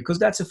or not, because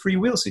that's a free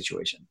will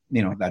situation.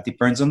 That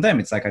depends on them.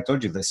 It's like I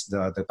told you,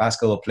 the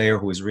basketball player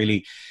who is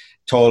really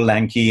tall,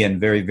 lanky, and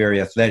very,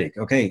 very athletic.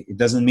 Okay, it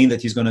doesn't mean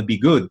that he's going to be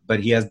good, but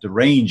he has the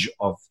range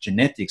of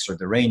genetics or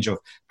the range of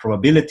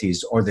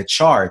probabilities or the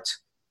chart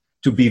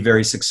to be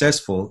very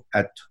successful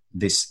at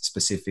this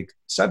specific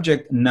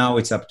subject. Now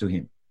it's up to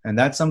him. And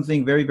that's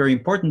something very, very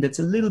important. That's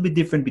a little bit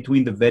different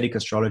between the Vedic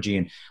astrology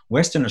and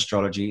Western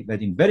astrology.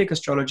 That in Vedic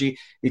astrology,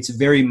 it's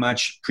very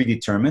much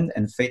predetermined,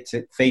 and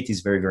fate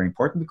is very, very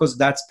important because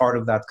that's part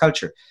of that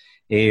culture.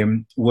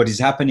 What is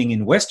happening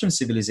in Western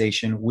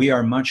civilization, we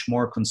are much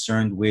more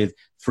concerned with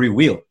free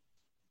will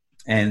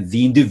and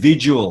the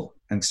individual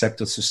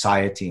accepted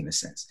society in a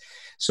sense.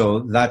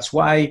 So that's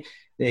why,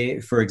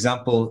 for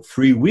example,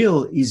 free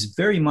will is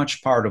very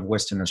much part of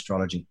Western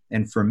astrology.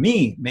 And for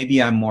me,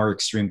 maybe I'm more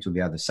extreme to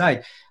the other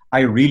side. I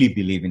really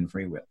believe in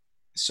free will.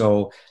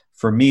 So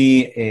for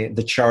me,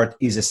 the chart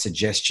is a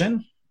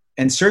suggestion,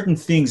 and certain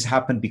things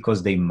happen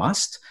because they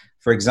must.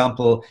 For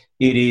example,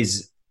 it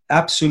is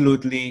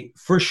absolutely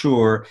for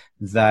sure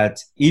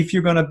that if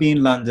you're going to be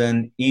in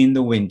London in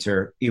the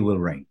winter, it will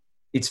rain.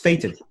 It's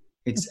fated.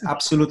 It's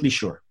absolutely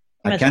sure.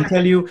 I can't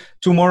tell you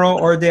tomorrow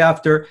or the day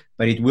after,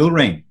 but it will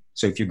rain.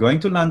 So if you're going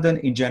to London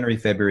in January,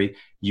 February,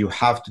 you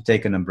have to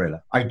take an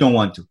umbrella. I don't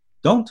want to.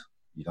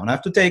 You don't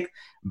have to take,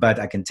 but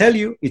I can tell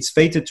you it's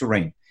fated to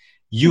rain.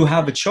 You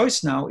have a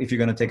choice now if you're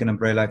going to take an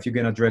umbrella, if you're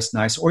going to dress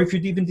nice, or if you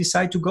even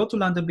decide to go to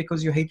London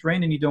because you hate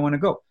rain and you don't want to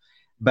go.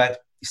 But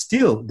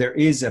still, there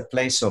is a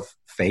place of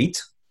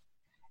fate.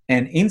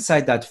 And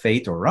inside that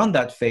fate, or around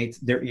that fate,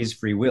 there is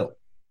free will.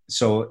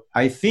 So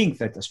I think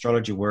that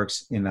astrology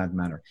works in that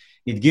manner.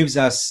 It gives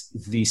us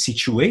the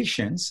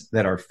situations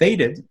that are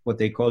fated, what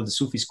they call, the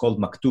Sufis called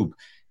maktub,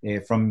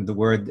 from the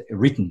word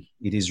written.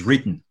 It is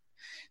written.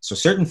 So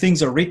certain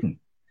things are written,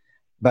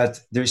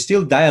 but there's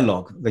still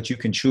dialogue that you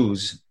can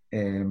choose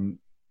to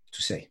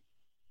say.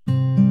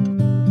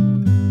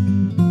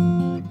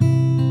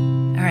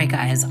 All right,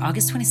 guys,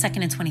 August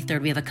 22nd and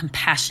 23rd, we have a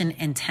Compassion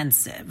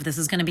Intensive. This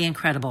is going to be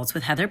incredible. It's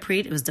with Heather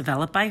Preet. It was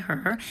developed by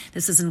her.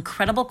 This is an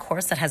incredible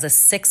course that has a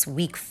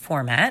 6-week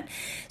format.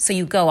 So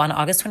you go on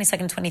August 22nd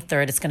and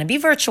 23rd. It's going to be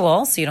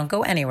virtual, so you don't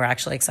go anywhere,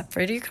 actually, except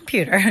for your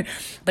computer.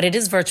 But it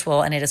is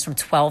virtual, and it is from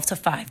 12 to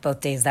 5 both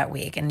days that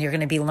week. And you're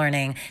going to be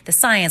learning the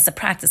science, the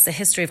practice, the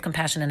history of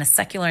compassion in a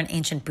secular and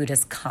ancient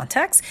Buddhist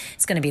context.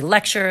 It's going to be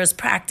lectures,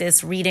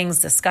 practice, readings,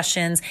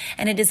 discussions,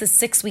 and it is a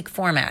 6-week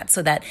format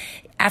so that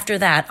after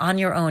that, on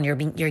your own, own.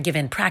 You're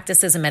given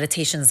practices and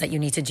meditations that you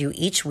need to do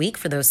each week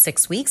for those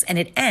 6 weeks. And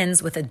it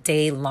ends with a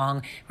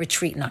day-long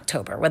retreat in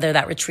October. Whether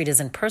that retreat is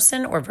in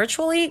person or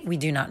virtually, we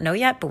do not know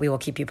yet, but we will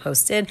keep you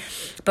posted.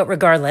 But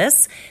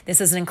regardless,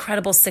 this is an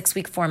incredible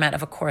 6-week format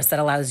of a course that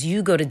allows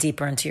you go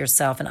deeper into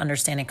yourself and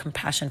understanding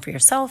compassion for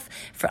yourself,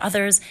 for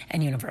others,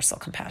 and universal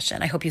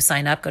compassion. I hope you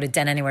sign up. Go to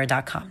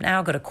denanywhere.com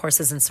now. Go to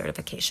courses and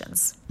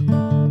certifications.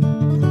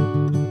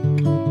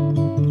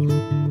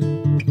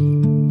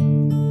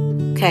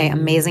 Okay,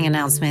 amazing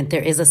announcement.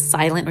 There is a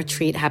silent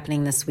retreat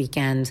happening this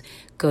weekend.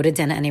 Go to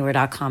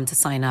denanywhere.com to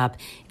sign up.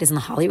 It is in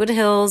the Hollywood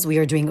Hills. We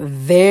are doing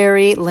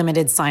very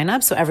limited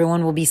signups, so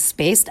everyone will be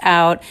spaced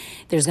out.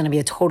 There's going to be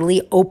a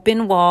totally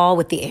open wall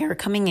with the air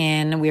coming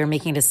in. We are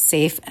making it as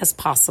safe as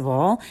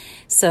possible.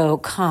 So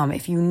come,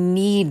 if you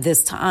need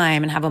this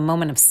time and have a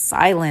moment of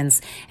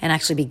silence and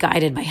actually be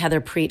guided by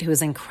Heather Preet, who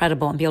is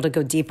incredible, and be able to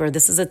go deeper.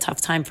 This is a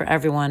tough time for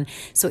everyone.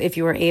 So if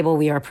you are able,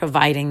 we are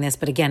providing this.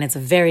 But again, it's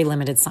very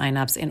limited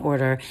signups in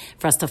order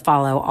for us to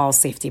follow all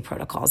safety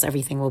protocols.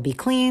 Everything will be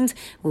cleaned.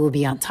 We will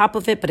be on top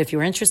of it. But if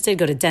you're interested,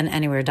 go to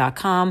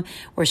denanywhere.com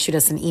or shoot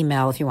us an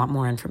email if you want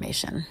more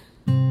information.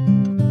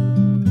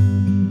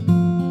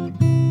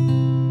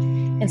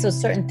 And so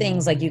certain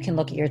things, like you can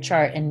look at your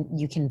chart and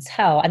you can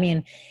tell, I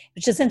mean,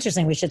 which is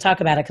interesting. We should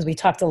talk about it because we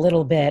talked a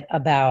little bit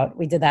about,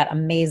 we did that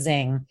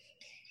amazing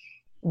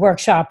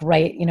workshop,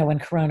 right, when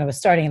Corona was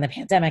starting in the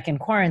pandemic and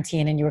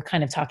quarantine, and you were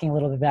kind of talking a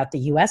little bit about the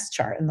US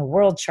chart and the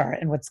world chart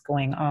and what's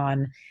going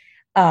on.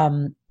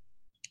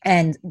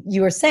 And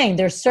you were saying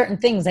there's certain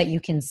things that you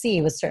can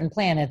see with certain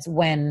planets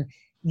when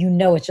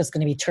it's just going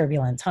to be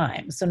turbulent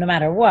times. So no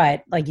matter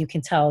what, like you can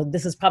tell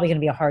this is probably going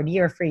to be a hard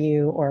year for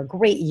you, or a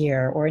great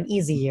year, or an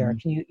easy year.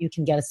 You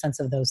can get a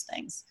sense of those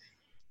things.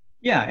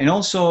 Yeah. And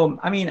also,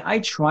 I mean, I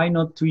try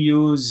not to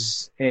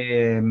use,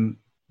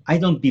 I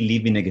don't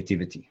believe in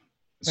negativity.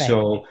 Right.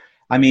 So,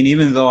 I mean,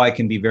 even though I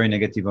can be very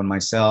negative on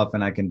myself,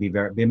 and I can be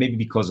maybe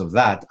because of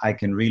that, I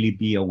can really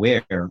be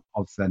aware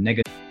of the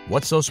negative.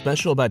 What's so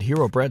special about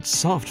Hero Bread's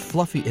soft,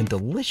 fluffy, and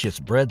delicious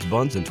breads,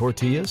 buns, and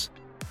tortillas?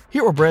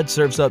 Hero Bread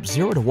serves up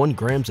 0 to 1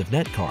 grams of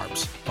net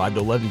carbs, 5 to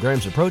 11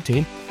 grams of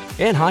protein,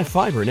 and high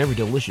fiber in every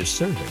delicious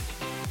serving.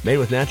 Made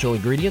with natural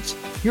ingredients,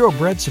 Hero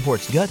Bread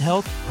supports gut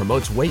health,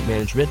 promotes weight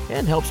management,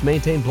 and helps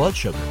maintain blood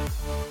sugar.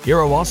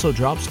 Hero also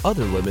drops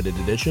other limited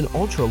edition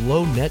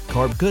ultra-low net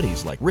carb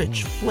goodies like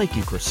rich,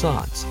 flaky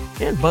croissants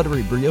and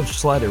buttery brioche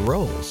slider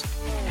rolls.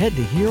 Head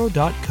to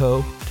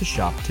hero.co to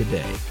shop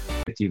today.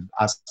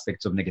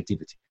 Aspects of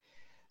negativity.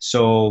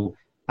 So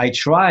I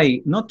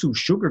try not to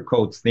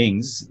sugarcoat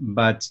things,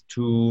 but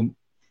to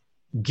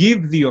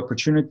give the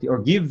opportunity, or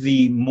give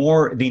the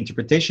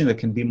interpretation that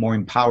can be more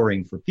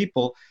empowering for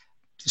people,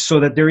 so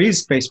that there is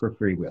space for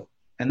free will.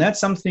 And that's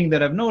something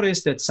that I've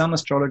noticed that some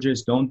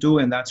astrologers don't do.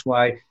 And that's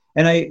why,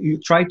 and I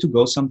try to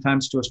go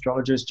sometimes to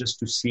astrologers just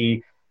to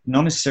see,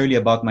 not necessarily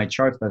about my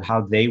chart, but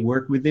how they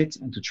work with it,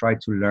 and to try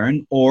to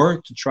learn,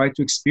 or to try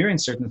to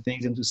experience certain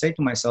things and to say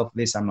to myself,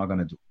 this I'm not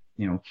going to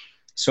do,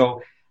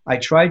 So I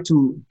try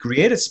to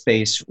create a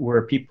space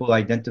where people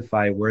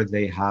identify where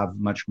they have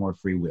much more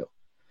free will.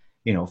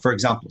 For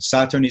example,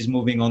 Saturn is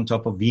moving on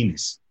top of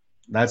Venus.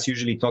 That's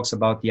usually talks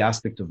about the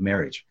aspect of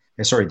marriage.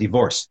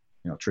 Divorce.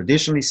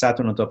 Traditionally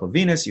Saturn on top of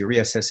Venus, you're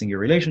reassessing your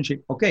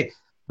relationship. Okay,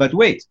 but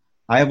wait,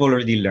 I have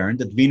already learned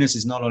that Venus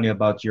is not only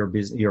about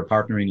your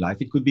partner in life,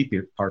 it could be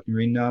partner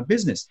in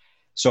business.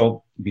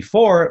 So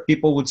before,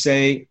 people would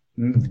say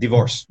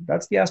divorce.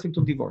 That's the aspect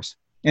of divorce.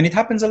 And it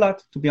happens a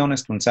lot, to be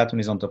honest. When Saturn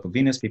is on top of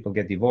Venus, people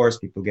get divorced,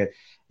 people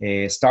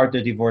start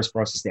the divorce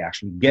process, they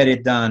actually get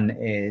it done,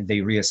 they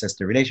reassess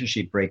the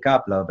relationship, break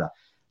up, blah, blah.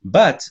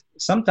 But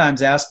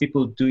sometimes I ask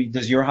people,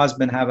 does your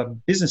husband have a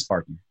business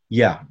partner?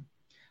 Yeah.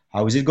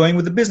 How is it going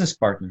with the business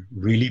partner?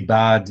 Really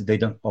bad. They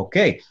don't.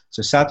 Okay.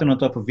 So Saturn on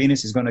top of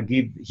Venus is going to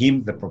give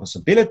him the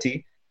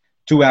possibility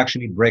to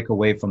actually break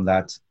away from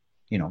that,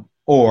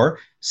 Or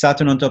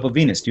Saturn on top of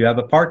Venus. Do you have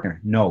a partner?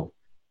 No.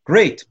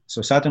 Great.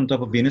 So Saturn on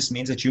top of Venus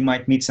means that you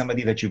might meet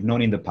somebody that you've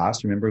known in the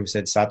past. Remember, we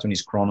said Saturn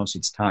is Chronos,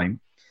 it's time.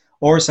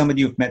 Or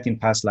somebody you've met in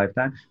past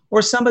lifetime.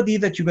 Or somebody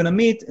that you're going to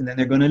meet and then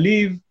they're going to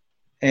leave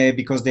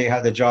because they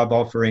had a job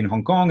offer in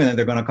Hong Kong, and then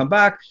they're going to come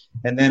back.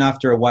 And then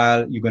after a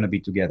while, you're going to be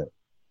together.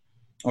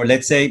 Or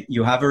let's say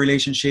you have a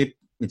relationship,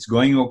 it's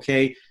going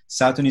okay,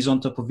 Saturn is on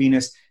top of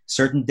Venus,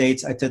 certain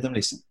dates, I tell them,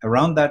 listen,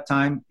 around that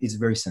time, it's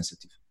very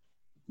sensitive.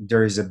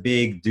 There is a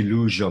big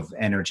deluge of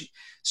energy.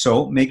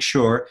 So make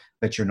sure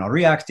that you're not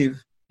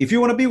reactive. If you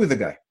want to be with a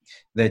guy,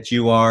 that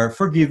you are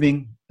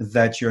forgiving,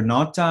 that you're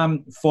not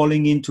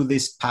falling into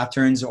these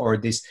patterns or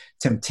these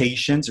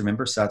temptations.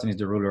 Remember, Saturn is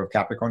the ruler of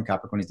Capricorn.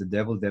 Capricorn is the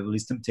devil. Devil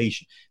is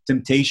temptation.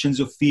 Temptations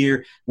of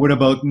fear. What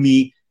about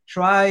me?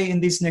 Try in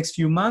these next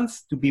few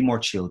months to be more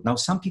chilled. Now,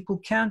 some people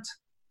can't.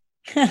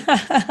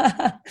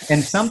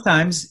 And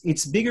sometimes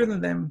it's bigger than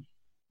them.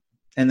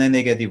 And then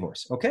they get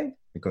divorced. Okay?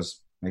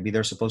 Because maybe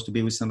they're supposed to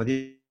be with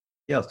somebody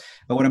else.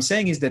 But what I'm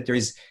saying is that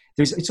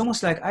it's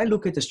almost like I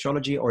look at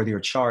astrology or your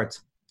chart,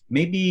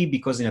 maybe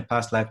because in a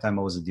past lifetime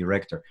I was a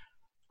director.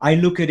 I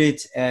look at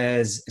it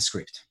as a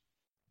script.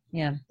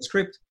 Yeah.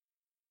 Script.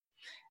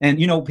 And,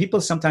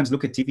 people sometimes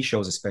look at TV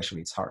shows,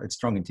 especially, it's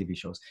strong in TV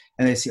shows,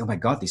 and they say, oh my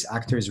God, this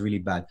actor is really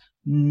bad.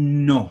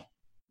 No,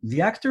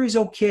 the actor is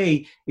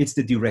okay. It's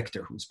the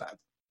director who's bad,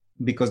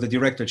 because the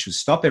director should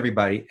stop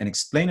everybody and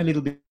explain a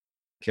little bit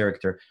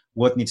character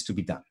what needs to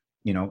be done.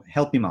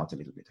 Help him out a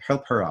little bit,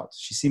 help her out.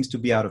 She seems to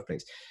be out of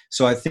place.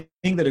 So I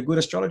think that a good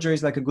astrologer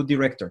is like a good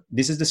director.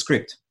 This is the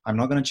script. I'm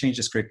not going to change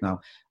the script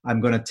now. I'm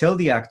going to tell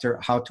the actor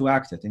how to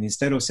act it. And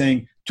instead of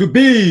saying to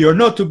be or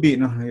not to be,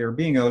 no, you're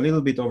being a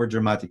little bit over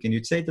dramatic. And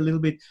you'd say it a little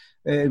bit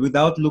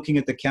without looking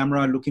at the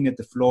camera, looking at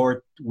the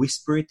floor,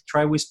 whisper it,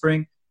 try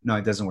whispering. No,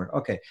 it doesn't work.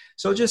 Okay.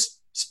 So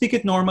just speak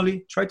it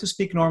normally. Try to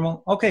speak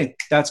normal. Okay,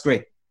 that's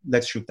great.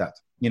 Let's shoot that.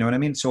 You know what I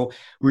mean? So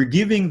we're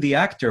giving the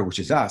actor, which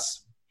is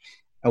us,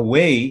 a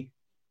way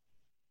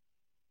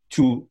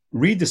to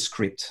read the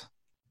script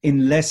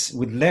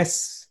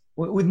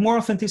with more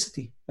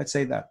authenticity. Let's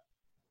say that,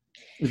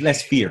 with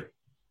less fear.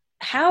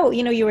 How,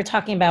 you were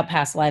talking about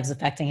past lives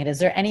affecting it. Is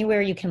there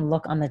anywhere you can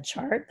look on the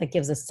chart that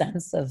gives a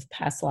sense of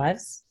past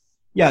lives?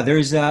 Yeah,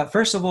 there's,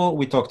 first of all,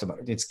 we talked about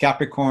it. It's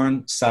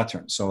Capricorn,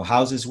 Saturn. So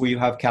houses where you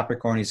have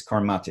Capricorn is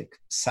karmatic.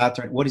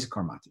 Saturn, what is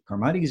karmatic?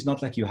 Karmatic is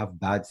not like you have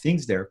bad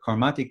things there.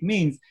 Karmatic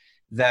means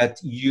that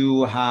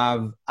you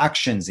have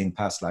actions in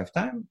past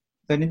lifetime.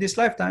 Then in this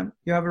lifetime,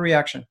 you have a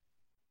reaction.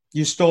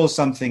 You stole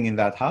something in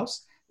that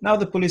house. Now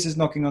the police is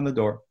knocking on the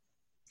door.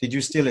 Did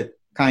you steal it?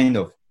 Kind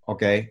of.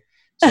 Okay.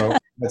 So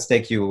let's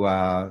take you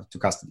to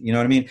custody. You know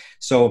what I mean?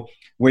 So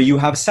where you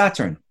have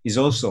Saturn is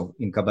also,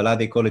 in Kabbalah,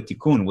 they call it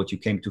tikkun, what you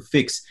came to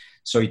fix.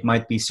 So it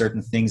might be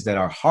certain things that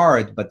are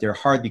hard, but they're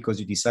hard because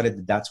you decided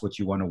that that's what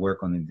you want to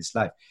work on in this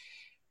life.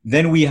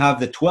 Then we have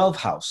the 12th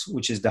house,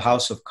 which is the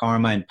house of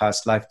karma and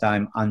past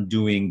lifetime,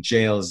 undoing,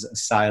 jails,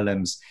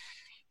 asylums,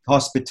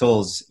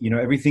 hospitals,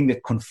 everything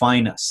that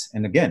confine us.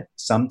 And again,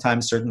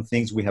 sometimes certain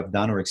things we have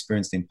done or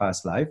experienced in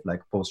past life,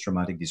 like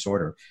post-traumatic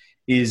disorder,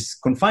 is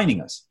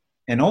confining us.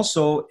 And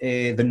also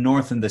the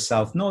North and the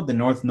South Node. The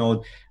North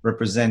Node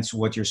represents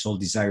what your soul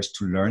desires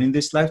to learn in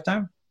this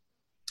lifetime.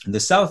 And the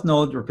South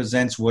Node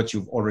represents what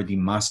you've already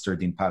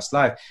mastered in past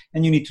life,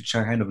 and you need to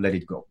kind of let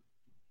it go.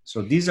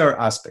 So these are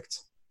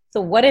aspects.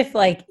 So what if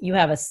you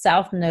have a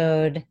South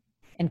Node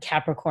and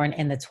Capricorn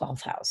in the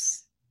 12th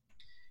house?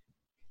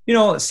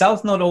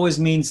 South Node always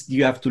means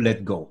you have to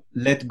let go.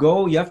 Let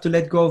go. You have to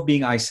let go of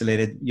being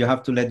isolated. You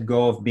have to let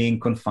go of being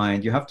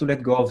confined. You have to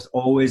let go of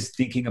always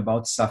thinking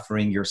about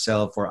suffering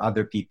yourself or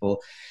other people,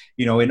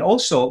 and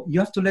also you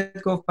have to let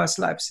go of past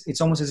lives.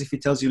 It's almost as if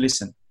it tells you,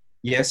 listen,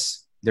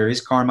 yes, there is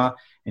karma.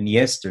 And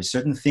yes, there's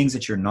certain things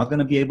that you're not going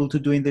to be able to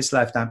do in this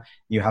lifetime.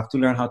 You have to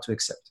learn how to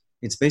accept.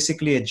 It's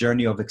basically a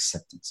journey of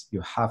acceptance.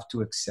 You have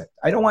to accept.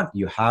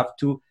 You have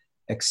to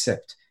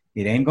accept.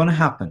 It ain't going to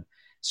happen.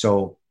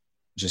 So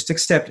just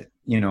accept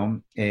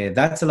it.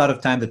 That's a lot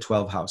of time the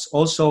 12th house.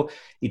 Also,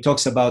 it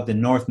talks about the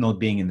North Node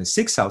being in the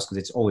 6th house because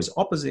it's always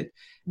opposite.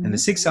 Mm-hmm. And the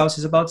 6th house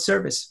is about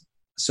service.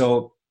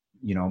 So,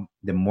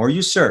 the more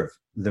you serve,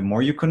 the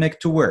more you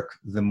connect to work,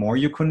 the more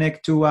you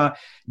connect to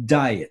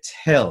diet,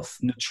 health,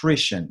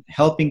 nutrition,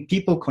 helping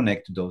people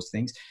connect to those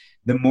things,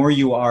 the more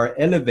you are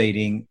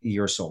elevating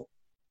your soul.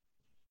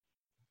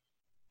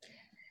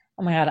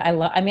 Oh my God.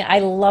 I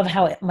love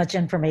how much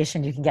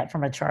information you can get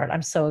from a chart.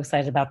 I'm so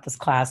excited about this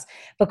class.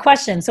 But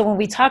question. So when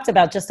we talked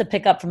about, just to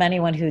pick up from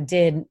anyone who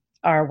did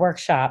our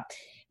workshop,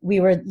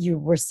 you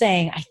were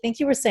saying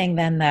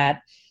then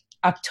that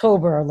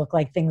October looked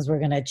like things were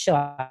going to chill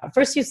out.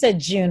 First you said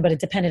June, but it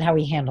depended how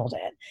we handled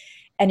it.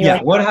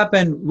 And what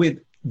happened with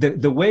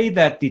the way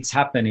that it's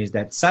happened is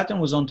that Saturn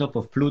was on top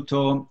of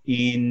Pluto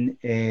in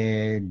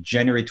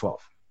January 12th.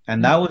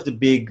 And that was the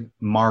big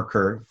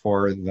marker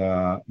for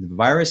the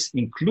virus,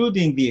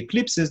 including the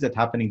eclipses that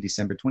happened in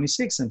December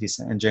 26th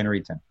and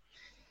January 10th.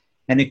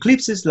 And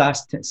eclipses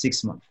last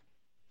 6 months,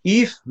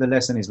 if the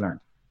lesson is learned.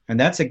 And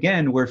that's,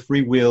 again, where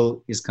free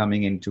will is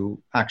coming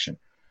into action.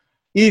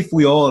 If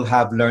we all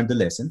have learned the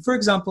lesson, for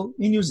example,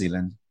 in New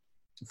Zealand,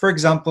 for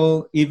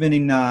example, even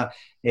in,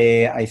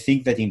 I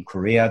think that in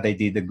Korea, they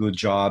did a good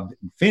job.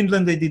 In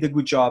Finland, they did a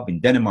good job.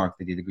 In Denmark,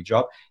 they did a good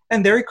job.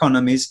 And their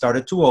economies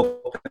started to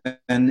open,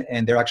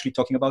 and they're actually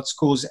talking about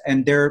schools.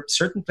 And there are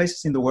certain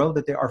places in the world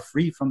that they are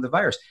free from the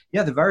virus.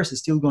 Yeah, the virus is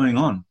still going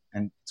on,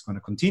 and it's going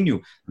to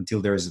continue until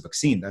there is a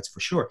vaccine, that's for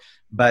sure.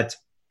 But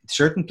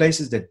certain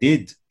places that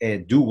did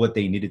do what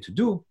they needed to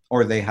do,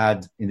 or they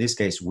had, in this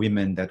case,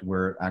 women that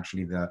were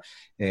actually the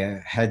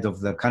head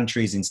of the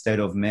countries instead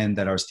of men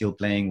that are still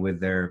playing with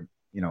their,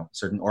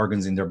 certain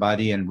organs in their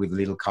body and with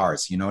little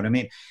cars, you know what I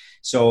mean?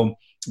 So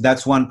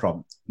that's one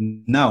problem.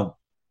 Now,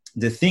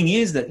 the thing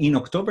is that in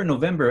October,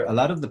 November, a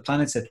lot of the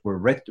planets that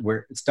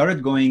were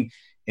started going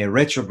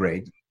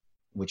retrograde,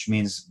 which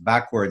means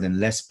backward and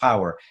less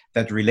power,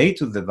 that relate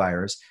to the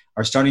virus,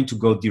 are starting to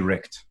go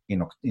direct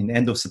in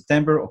end of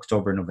September,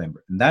 October,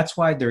 November. And that's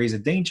why there is a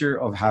danger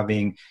of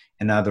having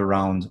another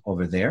round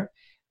over there.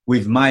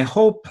 With my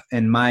hope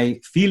and my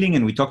feeling,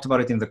 and we talked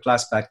about it in the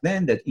class back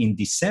then, that in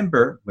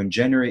December, when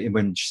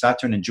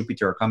Saturn and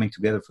Jupiter are coming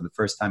together for the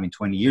first time in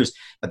 20 years,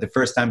 but the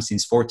first time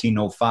since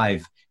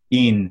 1405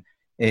 in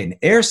an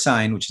air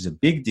sign, which is a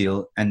big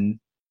deal, and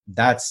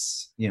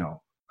that's,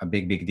 a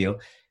big deal.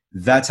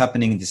 That's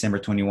happening in December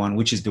 21,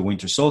 which is the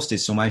winter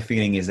solstice. So my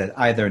feeling is that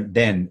either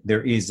then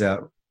there is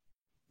a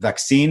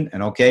vaccine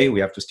and okay, we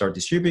have to start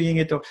distributing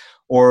it,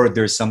 or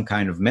there's some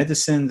kind of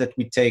medicine that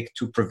we take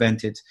to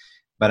prevent it.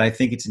 But I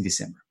think it's in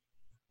December.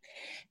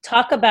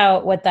 Talk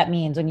about what that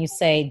means when you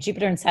say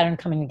Jupiter and Saturn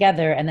coming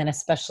together, and then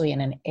especially in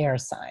an air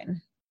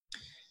sign.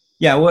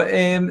 Yeah, well,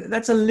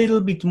 that's a little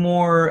bit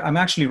more. I'm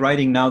actually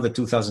writing now the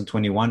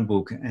 2021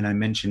 book, and I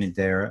mention it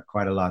there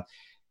quite a lot.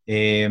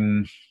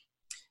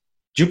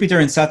 Jupiter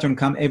and Saturn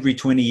come every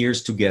 20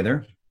 years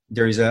together.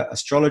 There is an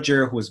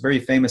astrologer who was very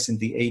famous in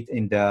the 8th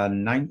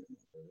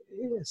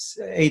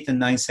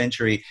and 9th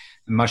century,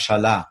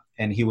 Mashallah.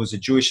 And he was a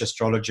Jewish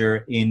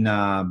astrologer in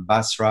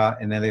Basra,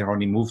 and then later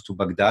on he moved to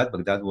Baghdad.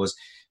 Baghdad was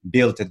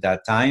built at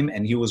that time,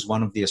 and he was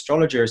one of the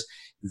astrologers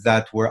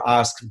that were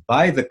asked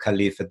by the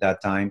Caliph at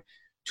that time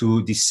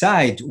to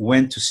decide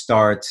when to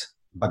start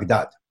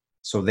Baghdad.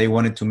 So they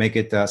wanted to make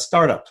it a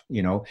startup,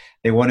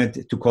 They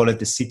wanted to call it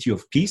the City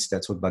of Peace.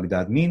 That's what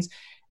Baghdad means.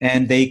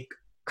 And they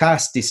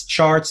cast this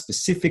chart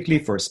specifically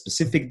for a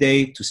specific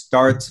day to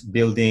start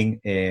building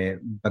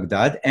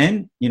Baghdad.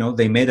 And,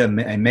 they made an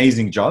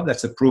amazing job.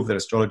 That's a proof that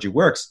astrology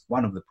works,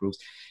 one of the proofs,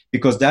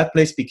 because that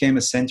place became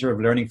a center of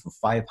learning for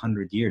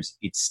 500 years.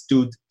 It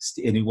stood,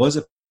 and it was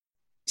a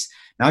place.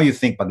 Now you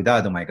think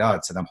Baghdad, oh my God,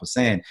 Saddam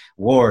Hussein,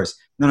 wars.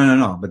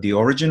 No. But the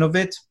origin of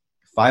it,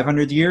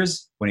 500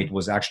 years, when it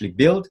was actually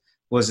built,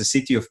 was a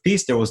city of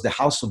peace. There was the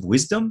House of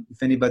Wisdom,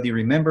 if anybody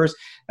remembers.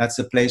 That's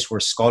a place where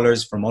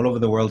scholars from all over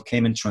the world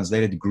came and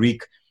translated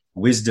Greek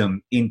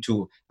wisdom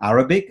into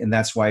Arabic. And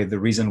that's why the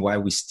reason why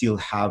we still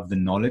have the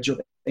knowledge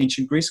of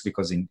ancient Greece,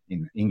 because in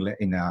England,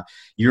 in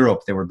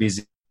Europe, they were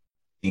busy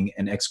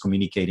and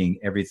excommunicating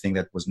everything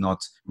that was not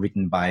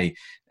written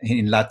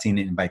in Latin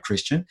and by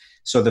Christian.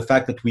 So the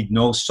fact that we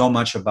know so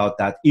much about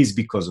that is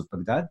because of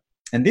Baghdad.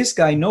 And this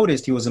guy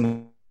noticed,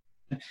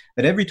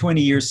 that every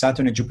 20 years,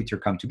 Saturn and Jupiter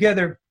come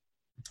together.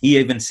 He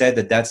even said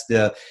that that's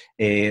the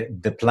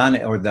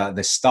planet or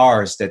the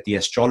stars that the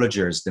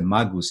astrologers, the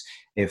Magus,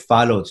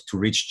 followed to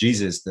reach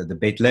Jesus, the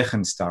Beit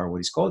Lechem star, what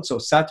it's called. So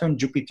Saturn,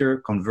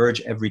 Jupiter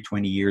converge every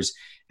 20 years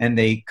and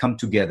they come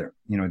together.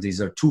 These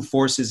are two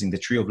forces in the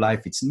tree of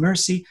life. It's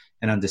mercy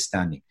and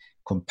understanding,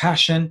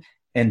 compassion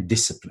and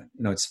discipline.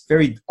 It's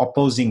very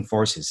opposing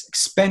forces,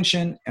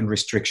 expansion and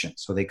restriction.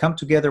 So they come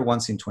together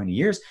once in 20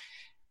 years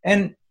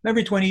and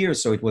every 20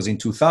 years. So it was in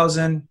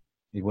 2000,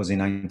 it was in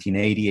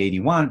 1980,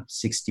 81,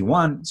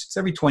 61, it's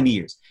every 20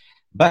 years.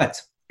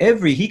 But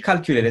he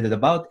calculated that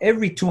about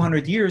every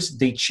 200 years,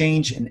 they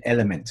change an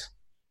element.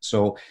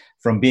 So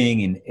from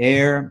being in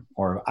air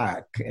or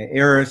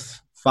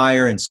earth,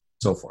 fire, and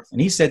so forth.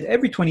 And he said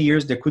every 20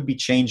 years, there could be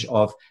change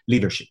of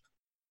leadership.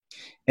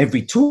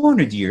 Every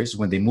 200 years,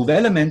 when they move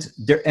element,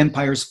 their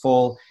empires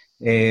fall,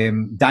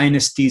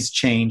 dynasties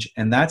change.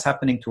 And that's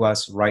happening to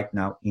us right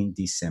now in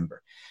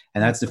December.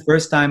 And that's the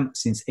first time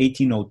since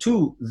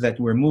 1802 that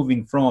we're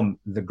moving from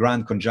the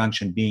grand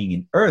conjunction being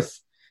in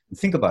Earth. And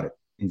think about it,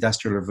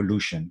 Industrial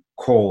Revolution,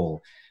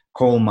 coal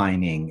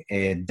mining,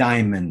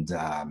 diamond,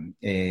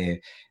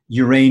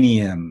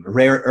 uranium,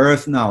 rare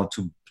earth now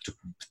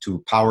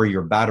to power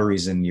your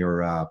batteries and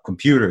your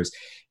computers,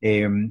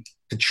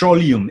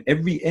 petroleum,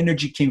 every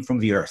energy came from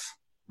the Earth,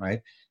 right?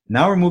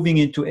 Now we're moving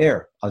into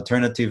air,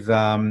 alternative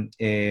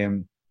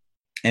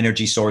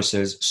energy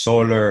sources,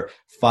 solar,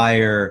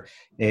 fire,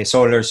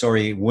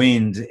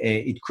 wind.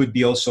 It could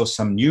be also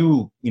some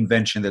new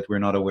invention that we're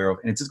not aware of.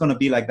 And it's going to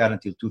be like that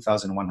until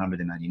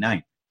 2199.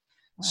 Wow.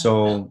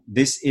 So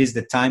this is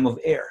the time of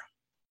air.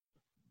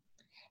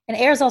 And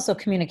air is also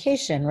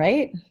communication,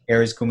 right?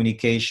 Air is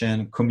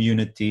communication,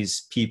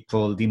 communities,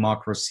 people,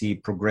 democracy,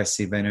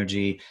 progressive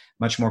energy,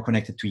 much more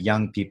connected to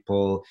young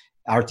people,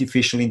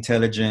 artificial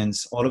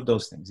intelligence, all of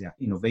those things. Yeah,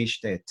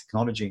 innovation,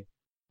 technology.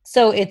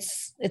 So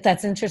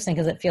that's interesting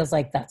because it feels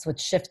like that's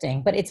what's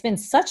shifting, but it's been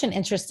such an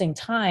interesting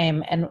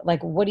time. And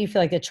what do you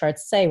feel like the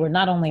charts say? We're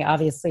not only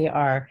obviously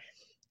our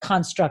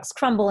constructs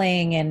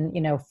crumbling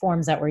and,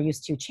 forms that we're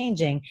used to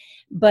changing,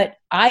 but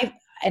I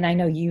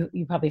know you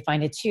probably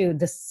find it too,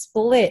 the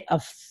split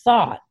of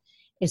thought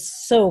is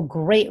so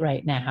great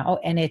right now.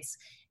 And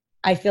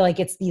I feel like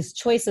it's these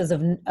choices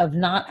of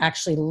not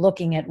actually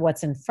looking at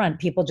what's in front,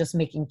 people just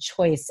making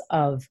choice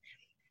of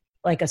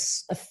like a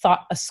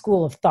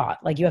school of thought.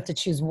 Like you have to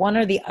choose one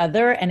or the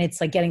other, and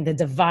it's like the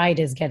divide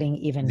is getting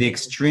even. The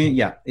extreme,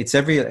 yeah, it's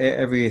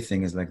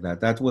everything is like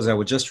that. I was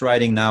just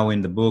writing now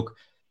in the book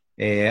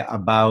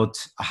about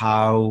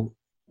how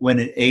when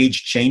an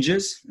age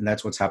changes, and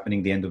that's what's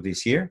happening the end of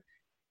this year,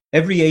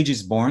 every age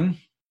is born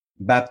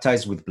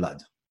baptized with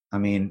blood. I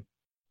mean,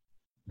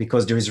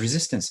 because there is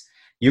resistance.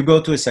 You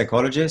go to a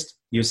psychologist,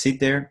 you sit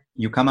there,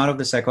 you come out of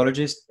the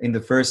psychologist in the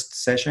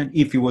first session,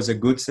 if he was a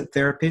good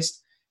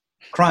therapist,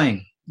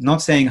 crying, not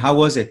saying, how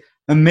was it?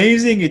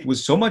 Amazing. It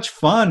was so much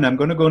fun. I'm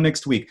going to go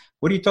next week.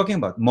 What are you talking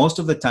about? Most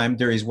of the time,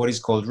 there is what is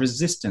called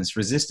resistance.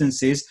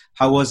 Resistance is,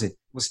 how was it?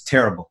 It was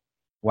terrible.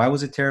 Why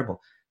was it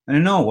terrible? I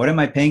don't know, what am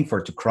I paying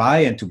for? To cry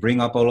and to bring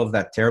up all of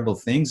that terrible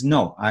things?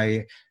 No,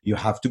 you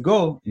have to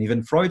go. And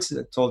even Freud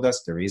told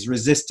us there is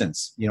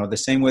resistance. The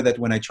same way that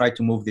when I try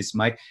to move this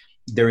mic,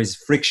 there is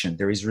friction,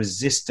 there is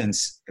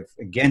resistance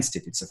against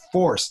it. It's a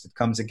force that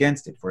comes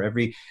against it. For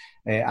every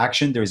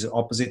action, there is an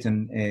opposite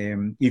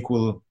and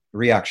equal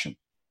reaction.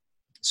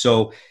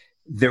 So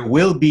there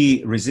will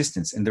be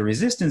resistance. And the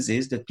resistance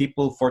is that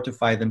people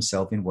fortify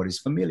themselves in what is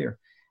familiar.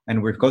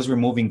 And because we're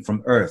moving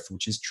from earth,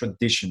 which is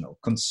traditional,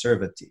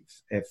 conservative,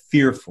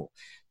 fearful,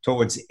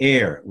 towards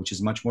air, which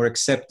is much more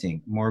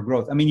accepting, more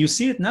growth. I mean, you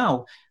see it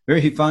now,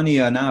 very funny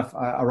enough,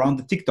 around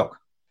the TikTok.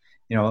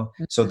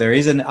 So there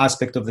is an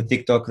aspect of the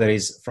TikTok that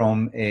is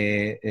from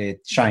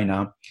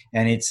China,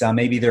 and it's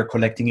maybe they're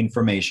collecting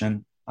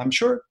information. I'm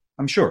sure.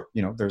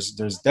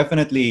 There's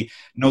definitely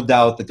no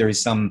doubt that there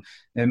is some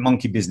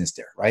monkey business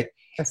there, right?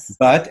 Yes.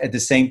 But at the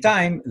same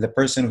time, the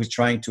person who's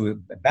trying to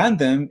ban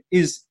them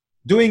is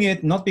doing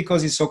it not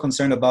because he's so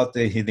concerned about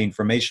the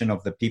information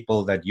of the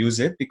people that use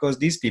it, because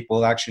these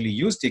people actually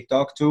use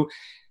TikTok to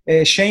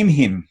shame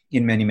him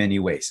in many, many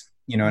ways.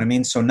 You know what I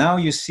mean? So now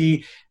you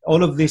see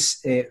all of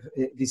this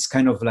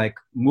kind of like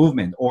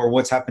movement, or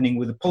what's happening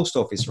with the post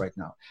office right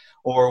now,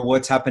 or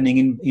what's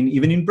happening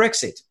even in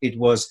Brexit. It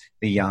was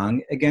the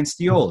young against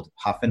the old,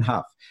 half and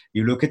half.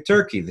 You look at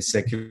Turkey, the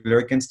secular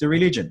against the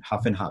religion,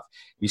 half and half.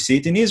 You see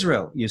it in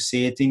Israel. You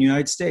see it in the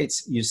United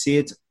States. You see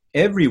it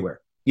everywhere.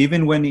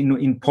 Even when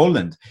in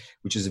Poland,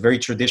 which is a very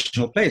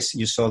traditional place,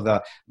 you saw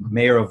the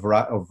mayor of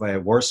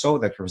Warsaw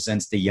that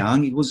represents the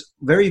young. It was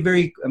very,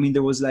 very,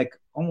 there was like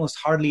almost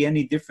hardly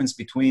any difference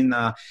between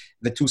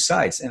the two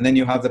sides. And then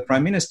you have the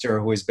prime minister,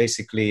 who is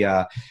basically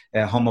a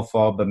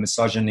homophobe, a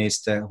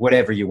misogynist,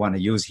 whatever you want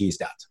to use, he's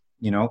that,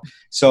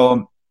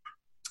 So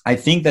I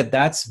think that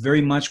that's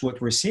very much what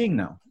we're seeing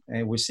now.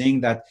 We're seeing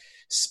that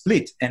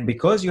split. And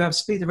because you have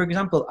split, for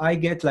example,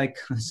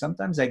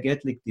 sometimes I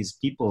get like these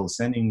people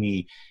sending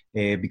me,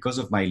 because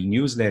of my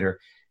newsletter,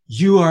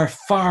 you are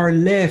far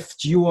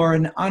left, you are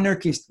an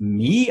anarchist.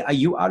 Me? Are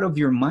you out of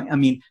your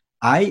mind?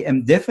 I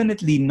am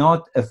definitely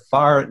not a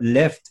far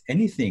left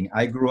anything.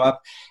 I grew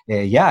up,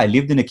 I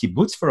lived in a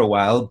kibbutz for a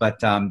while, but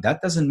that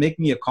doesn't make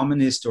me a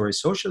communist or a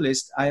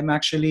socialist. I am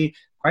actually,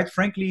 quite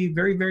frankly,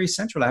 very, very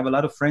central. I have a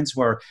lot of friends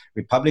who are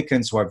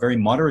Republicans, who are very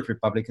moderate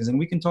Republicans, and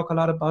we can talk a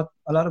lot about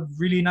a lot of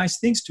really nice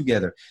things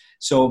together.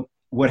 So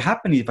what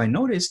happened, if I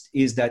noticed,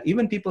 is that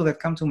even people that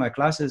come to my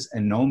classes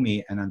and know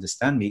me and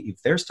understand me,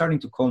 if they're starting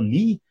to call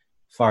me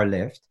far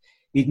left,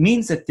 it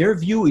means that their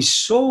view is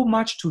so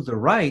much to the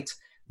right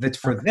that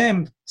for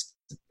them,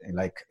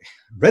 like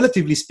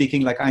relatively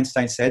speaking, like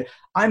Einstein said,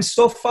 I'm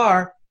so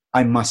far,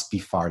 I must be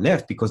far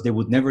left, because they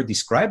would never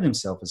describe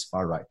themselves as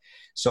far right.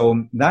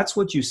 So that's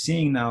what you're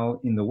seeing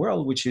now in the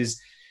world, which is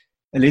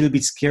a little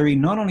bit scary.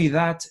 Not only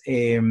that,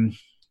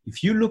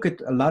 if you look at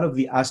a lot of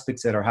the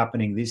aspects that are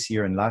happening this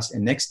year and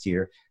next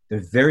year,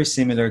 they're very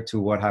similar to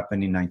what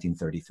happened in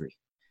 1933.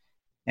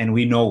 And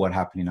we know what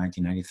happened in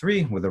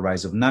 1993 with the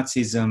rise of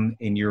Nazism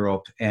in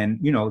Europe. And,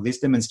 this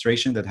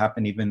demonstration that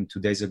happened even 2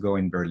 days ago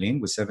in Berlin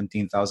with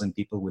 17,000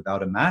 people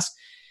without a mask,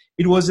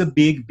 it was a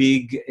big,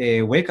 big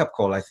wake-up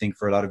call, I think,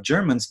 for a lot of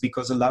Germans,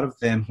 because a lot of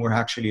them were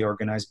actually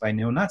organized by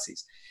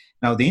neo-Nazis.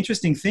 Now, the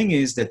interesting thing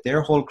is that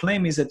their whole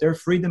claim is that their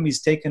freedom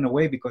is taken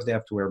away because they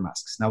have to wear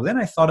masks. Now, then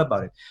I thought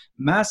about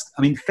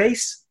it.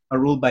 Face are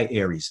ruled by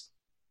Aries.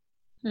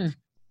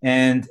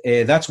 And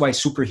that's why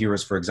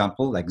superheroes, for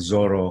example, like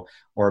Zorro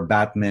or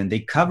Batman, they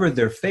cover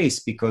their face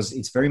because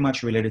it's very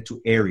much related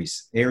to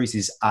Aries. Aries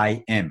is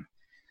I am.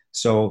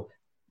 So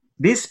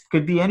this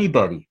could be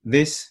anybody.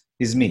 This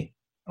is me.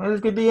 Or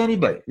this could be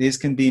anybody. This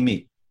can be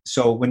me.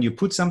 So when you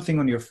put something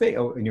on your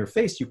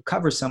face, you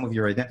cover some of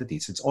your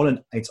identities. It's all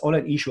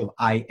an issue of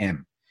I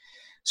am.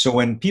 So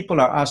when people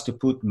are asked to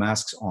put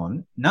masks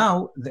on,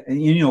 now,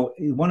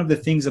 one of the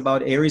things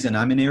about Aries, and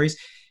I'm an Aries,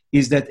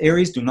 is that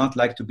Aries do not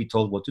like to be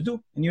told what to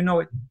do. And you know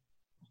it.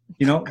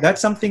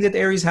 That's something that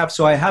Aries have.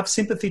 So I have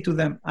sympathy to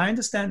them. I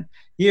understand.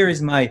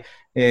 Here's my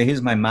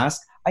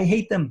mask. I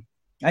hate them.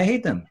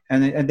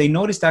 And they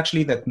noticed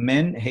actually that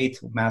men hate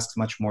masks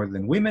much more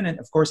than women. And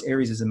of course,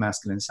 Aries is a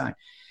masculine sign.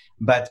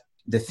 But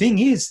the thing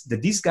is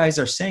that these guys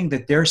are saying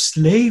that they're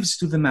slaves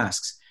to the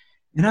masks.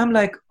 And I'm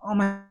like, oh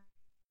my,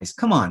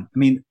 come on.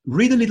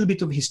 Read a little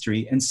bit of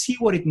history and see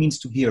what it means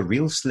to be a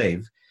real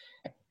slave,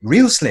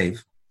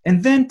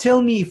 and then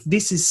tell me if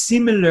this is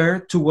similar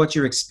to what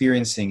you're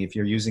experiencing if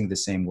you're using the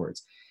same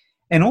words.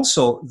 And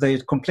also, they're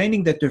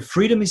complaining that their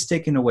freedom is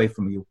taken away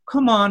from you.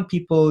 Come on,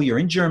 people, you're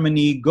in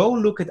Germany. Go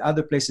look at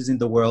other places in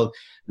the world,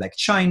 like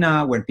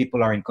China, where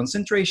people are in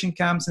concentration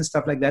camps and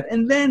stuff like that.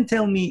 And then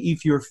tell me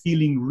if you're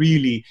feeling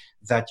really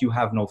that you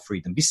have no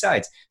freedom.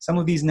 Besides, some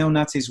of these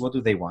neo-Nazis, what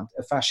do they want?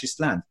 A fascist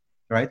land,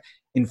 right?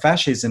 In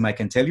fascism, I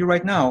can tell you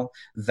right now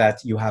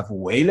that you have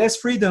way less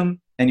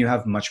freedom and you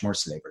have much more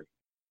slavery.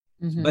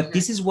 Mm-hmm. But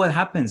this is what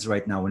happens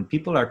right now when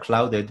people are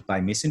clouded by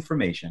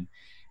misinformation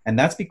And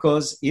that's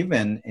because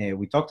even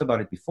we talked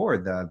about it before.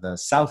 The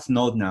South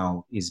Node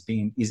now is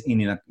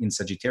in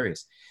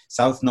Sagittarius.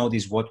 South Node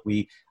is what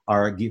we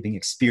are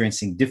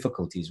experiencing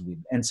difficulties with,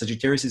 and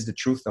Sagittarius is the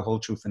truth, the whole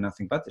truth, and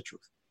nothing but the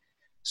truth.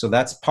 So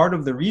that's part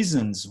of the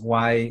reasons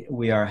why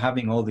we are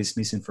having all this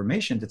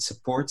misinformation that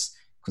supports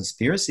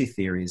conspiracy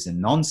theories and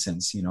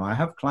nonsense. I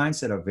have clients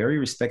that are very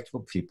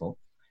respectful people,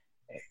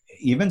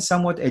 even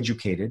somewhat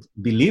educated,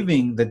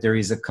 believing that there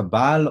is a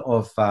cabal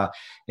of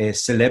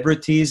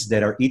celebrities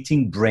that are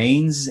eating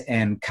brains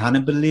and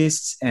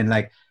cannibalists and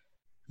like,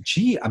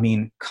 gee, I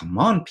mean, come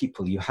on,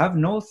 people, you have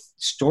no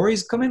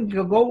stories. Come and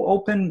go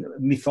open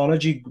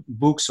mythology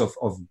books of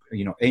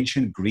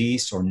ancient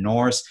Greece or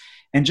Norse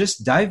and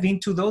just dive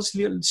into those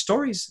little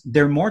stories.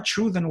 They're more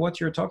true than what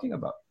you're talking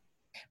about.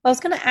 I was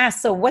going to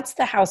ask, so what's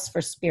the house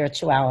for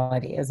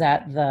spirituality? Is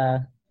that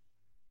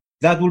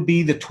That will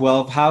be the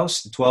 12th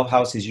house. The 12th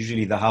house is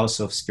usually the house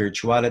of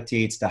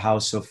spirituality. It's the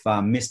house of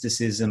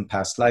mysticism,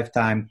 past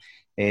lifetime.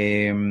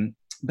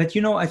 But,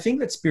 I think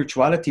that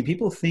spirituality,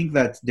 people think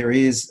that there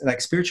is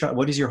like spiritual.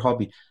 What is your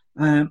hobby?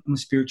 I'm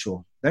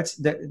spiritual.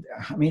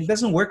 It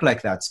doesn't work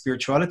like that.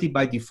 Spirituality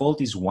by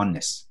default is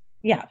oneness.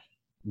 Yeah.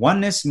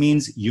 Oneness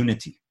means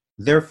unity.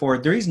 Therefore,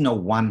 there is no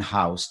one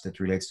house that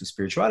relates to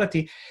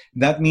spirituality.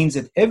 That means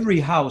that every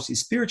house is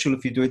spiritual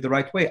if you do it the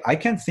right way. I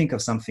can't think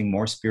of something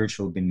more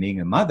spiritual than being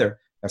a mother.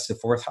 That's the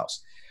 4th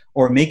house.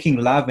 Or making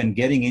love and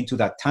getting into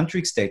that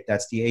tantric state.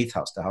 That's the 8th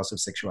house, the house of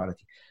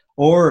sexuality.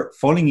 Or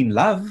falling in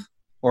love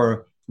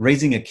or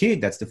raising a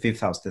kid. That's the 5th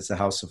house. That's the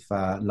house of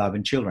love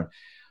and children.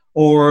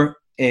 Or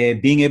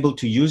being able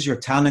to use your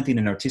talent in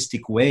an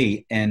artistic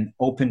way and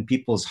open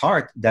people's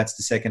heart. That's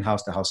the 2nd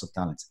house, the house of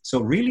talents.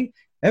 So really,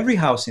 every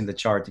house in the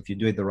chart, if you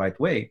do it the right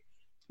way,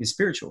 is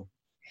spiritual.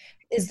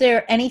 Is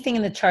there anything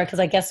in the chart? Because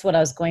I guess what I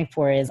was going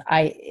for is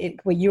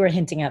what you were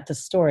hinting at the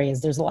story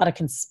is there's a lot of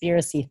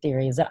conspiracy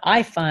theories that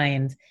I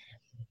find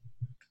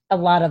a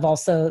lot of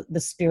also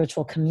the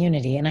spiritual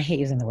community. And I hate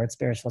using the word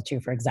spiritual too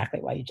for exactly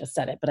why you just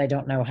said it, but I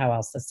don't know how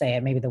else to say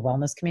it. Maybe the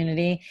wellness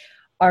community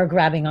are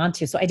grabbing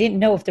onto. So I didn't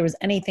know if there was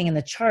anything in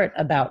the chart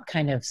about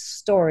kind of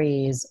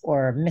stories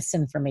or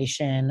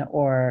misinformation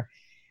or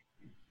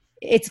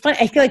it's fun.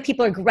 I feel like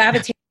people are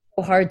gravitating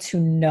so hard to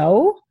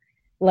know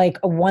like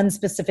a one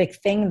specific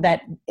thing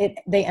that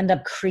they end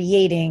up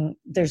creating.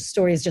 There's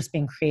stories just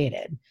being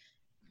created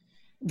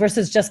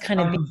versus just kind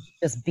of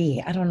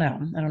be. I don't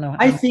know.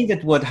 I think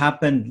that what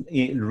happened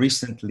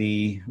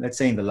recently, let's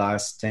say in the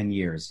last 10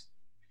 years,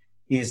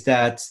 is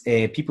that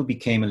people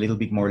became a little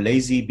bit more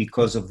lazy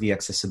because of the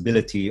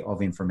accessibility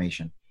of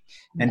information.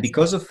 And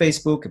because of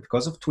Facebook,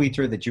 because of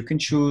Twitter, that you can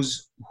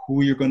choose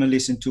who you're going to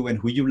listen to and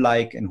who you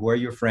like and who are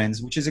your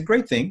friends, which is a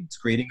great thing. It's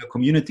creating a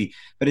community.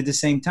 But at the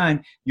same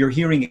time, you're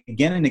hearing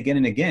again and again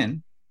and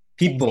again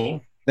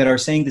people that are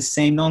saying the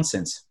same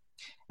nonsense.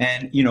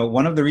 And,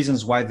 one of the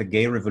reasons why the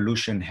gay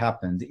revolution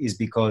happened is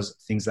because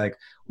things like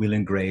Will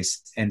and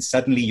Grace, and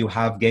suddenly you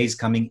have gays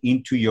coming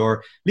into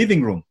your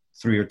living room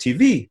through your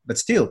TV, but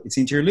still it's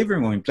into your living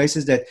room in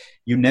places that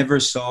you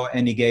never saw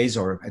any gays,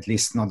 or at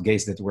least not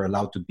gays that were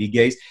allowed to be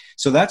gays.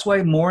 So that's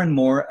why more and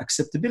more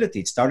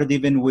acceptability. It started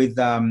even with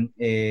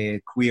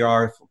queer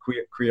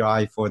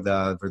eye for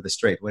the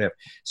straight, whatever.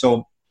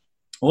 So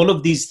all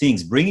of these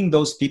things, bringing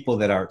those people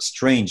that are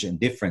strange and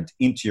different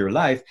into your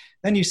life,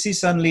 then you see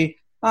suddenly,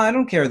 I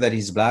don't care that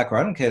he's black, or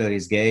I don't care that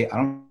he's gay. I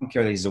don't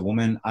care that he's a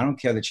woman. I don't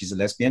care that she's a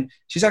lesbian.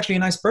 She's actually a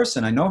nice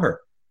person. I know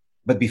her.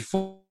 But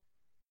before,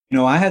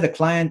 I had a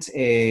client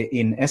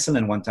in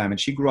Esalen one time, and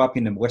she grew up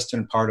in the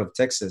western part of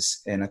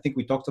Texas, and I think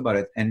we talked about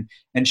it.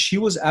 And she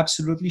was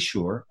absolutely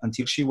sure,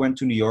 until she went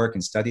to New York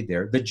and studied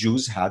there, the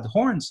Jews had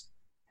horns.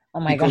 Oh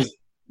my God.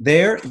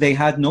 There, they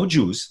had no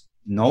Jews,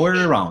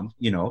 nowhere around,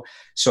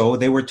 So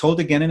they were told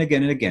again and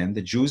again and again,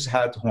 the Jews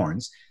had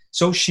horns.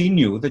 So she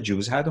knew the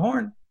Jews had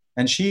horn.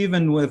 And she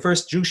even, with the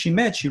first Jew she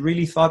met, she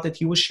really thought that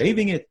he was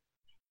shaving it,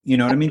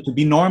 to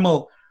be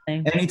normal.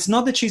 And it's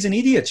not that she's an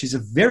idiot. She's a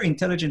very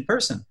intelligent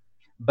person.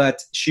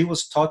 But she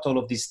was taught all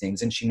of these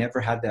things, and she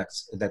never had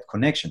that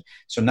connection.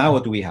 So now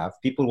what do we have?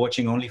 People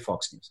watching only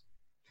Fox News.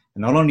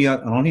 And not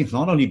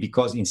only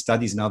because in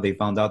studies now they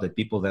found out that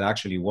people that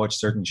actually watch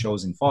certain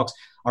shows in Fox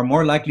are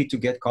more likely to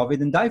get COVID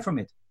and die from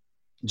it,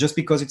 just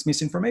because it's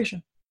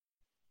misinformation.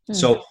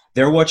 So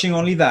they're watching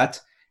only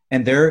that,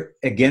 and they're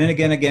again and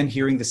again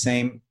hearing the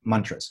same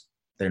mantras.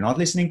 They're not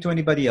listening to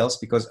anybody else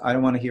because I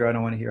don't want to hear.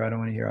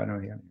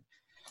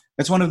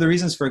 That's one of the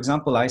reasons, for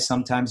example, I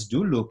sometimes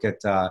do look at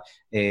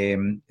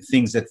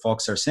things that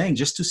Fox are saying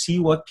just to see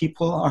what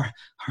people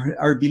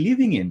are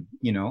believing in,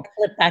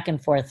 Flip back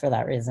and forth for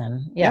that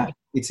reason. Yeah,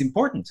 it's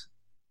important.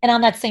 And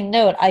on that same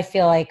note, I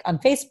feel like on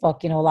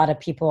Facebook, a lot of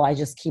people, I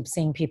just keep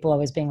seeing people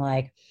always being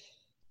like,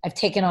 I've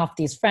taken off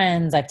these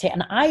friends.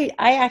 And I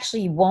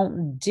actually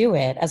won't do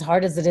it, as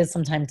hard as it is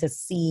sometimes to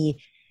see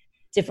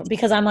different,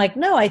 because I'm like,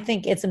 no, I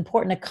think it's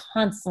important to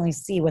constantly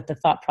see what the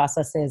thought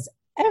process is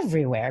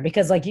everywhere,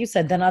 because like you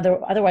said, then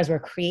otherwise we're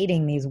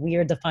creating these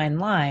weird defined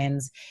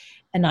lines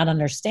and not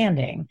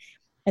understanding.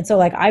 And so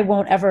like, I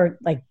won't ever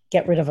like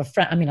get rid of a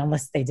friend. I mean,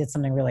 unless they did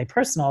something really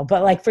personal,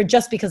 but like for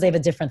just because they have a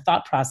different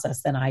thought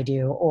process than I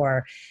do,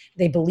 or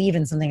they believe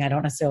in something I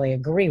don't necessarily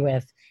agree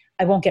with,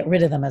 I won't get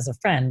rid of them as a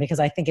friend, because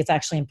I think it's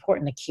actually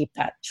important to keep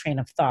that train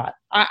of thought.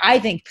 I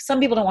think some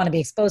people don't want to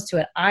be exposed to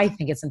it. I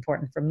think it's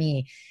important for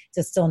me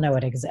to still know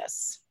it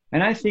exists.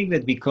 And I think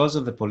that because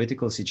of the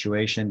political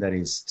situation that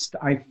is,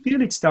 I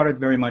feel it started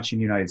very much in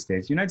the United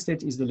States. The United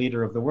States is the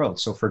leader of the world.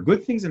 So for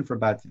good things and for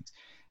bad things.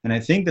 And I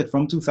think that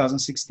from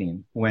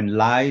 2016, when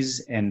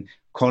lies and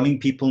calling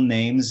people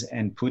names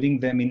and putting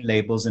them in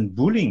labels and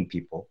bullying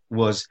people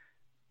was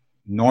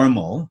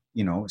normal,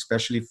 you know,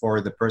 especially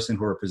for the person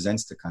who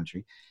represents the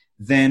country,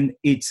 then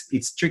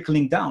it's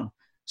trickling down.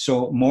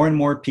 So more and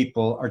more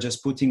people are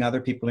just putting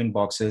other people in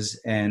boxes,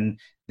 and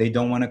they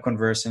don't want to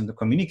converse and to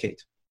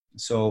communicate.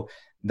 So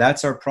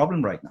that's our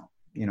problem right now,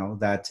 you know,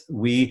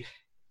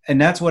 and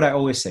that's what I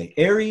always say.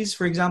 Aries,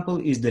 for example,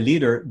 is the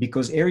leader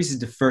because Aries is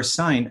the first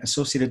sign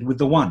associated with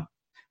the one.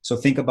 So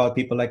think about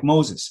people like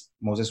Moses.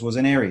 Moses was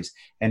an Aries,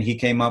 and he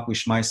came up with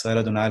Shema Yisrael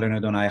Adonai Eloheinu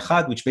Adonai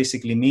Echad, which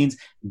basically means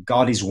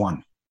God is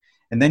one.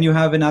 And then you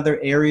have another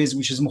Aries,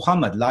 which is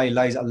Muhammad, La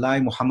ilaha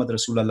illallah, Muhammad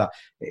Rasulullah.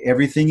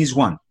 Everything is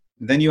one.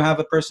 Then you have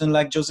a person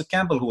like Joseph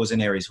Campbell, who was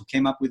an Aries, who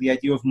came up with the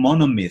idea of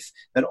monomyth,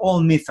 that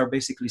all myths are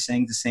basically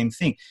saying the same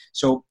thing.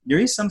 So there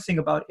is something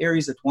about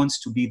Aries that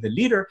wants to be the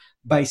leader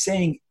by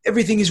saying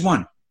everything is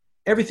one.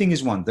 Everything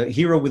is one. The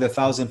hero with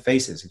 1,000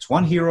 faces. It's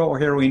one hero or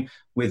heroine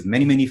with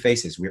many, many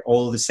faces. We're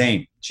all the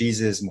same.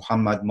 Jesus,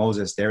 Muhammad,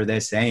 Moses, they're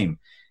the same.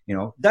 You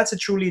know, that's a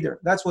true leader.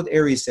 That's what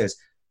Aries says.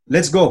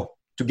 Let's go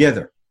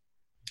together.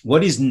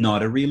 What is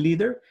not a real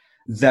leader?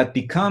 That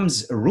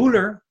becomes a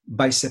ruler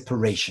by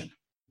separation,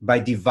 by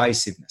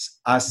divisiveness,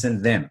 us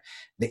and them.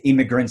 The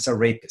immigrants are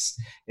rapists.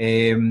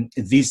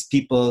 These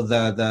people,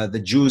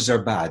 the Jews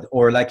are bad.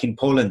 Or like in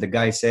Poland, the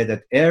guy said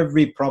that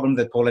every problem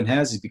that Poland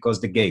has is because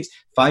the gays.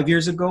 5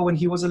 years ago when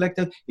he was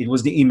elected, it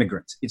was the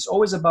immigrants. It's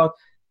always about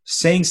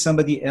saying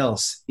somebody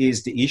else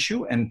is the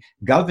issue and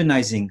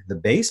galvanizing the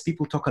base.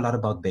 People talk a lot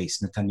about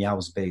base,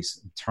 Netanyahu's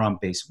base,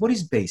 Trump base. What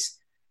is base?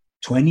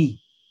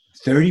 20,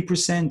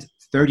 30%,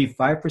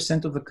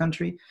 35% of the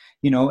country,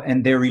 you know,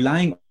 and they're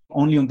relying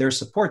only on their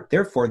support.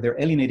 Therefore, they're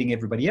alienating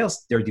everybody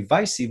else. They're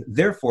divisive.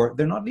 Therefore,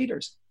 they're not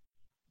leaders.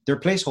 They're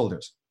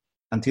placeholders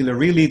until a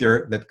real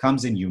leader that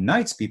comes and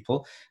unites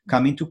people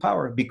come into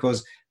power,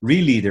 because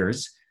real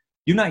leaders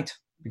unite,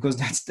 because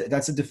that's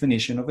the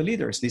definition of a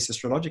leader, at least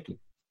astrologically.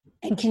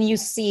 And can you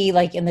see,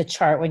 like in the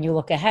chart, when you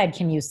look ahead,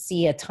 can you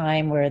see a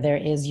time where there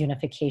is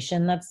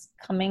unification that's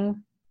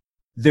coming?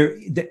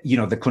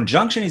 The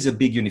conjunction is a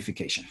big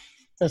unification.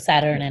 So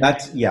Saturn and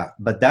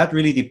but that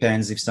really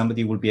depends if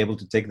somebody will be able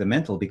to take the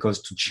mental,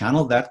 because to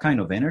channel that kind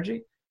of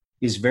energy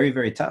is very,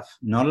 very tough.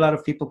 Not a lot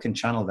of people can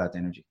channel that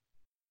energy.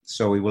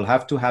 So we will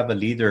have to have a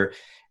leader.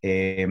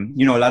 A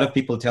lot of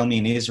people tell me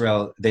in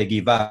Israel, they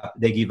give up.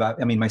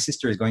 I mean, my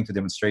sister is going to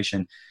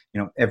demonstration,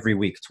 every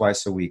week,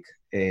 twice a week.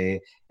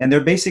 And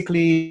they're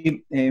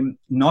basically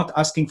not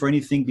asking for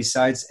anything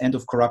besides end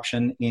of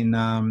corruption in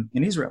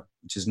Israel,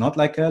 which is not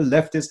like a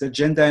leftist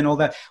agenda and all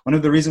that. One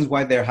of the reasons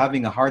why they're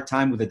having a hard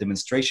time with the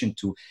demonstration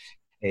to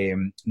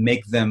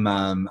make them,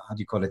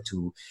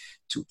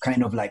 to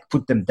kind of like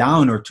put them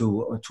down or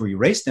to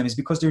erase them, is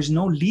because there's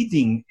no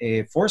leading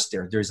force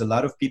there. There's a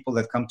lot of people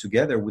that come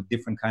together with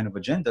different kind of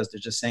agendas. They're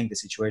just saying the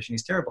situation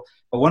is terrible.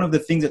 But one of the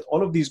things that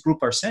all of these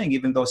groups are saying,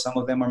 even though some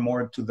of them are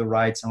more to the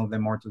right, some of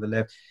them more to the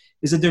left,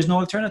 is that there's no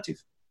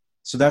alternative.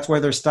 So that's why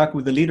they're stuck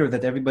with the leader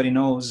that everybody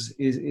knows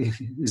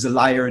is a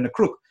liar and a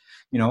crook,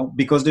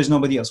 because there's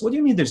nobody else. What do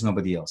you mean there's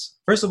nobody else?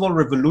 First of all,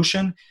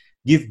 revolution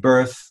give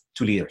birth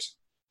to leaders.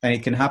 And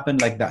it can happen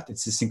like that.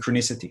 It's a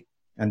synchronicity.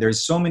 And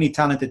there's so many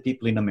talented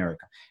people in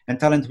America, and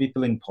talented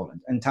people in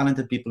Poland, and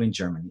talented people in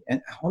Germany,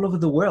 and all over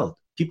the world.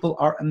 People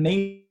are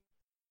amazing.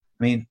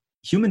 I mean,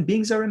 human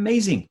beings are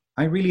amazing.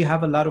 I really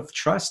have a lot of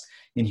trust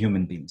in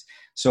human beings.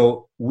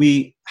 So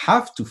we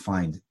have to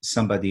find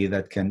somebody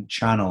that can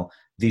channel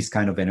these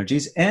kind of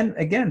energies. And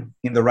again,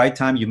 in the right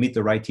time, you meet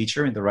the right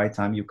teacher. In the right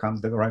time,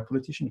 the right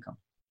politician comes.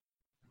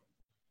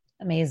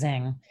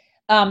 Amazing.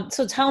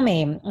 So tell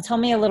me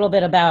a little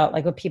bit about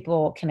like what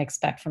people can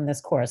expect from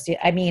this course.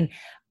 I mean,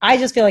 I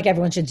just feel like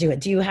everyone should do it.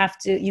 Do you have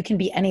to, you can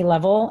be any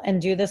level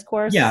and do this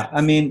course? Yeah.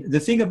 I mean,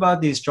 the thing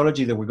about the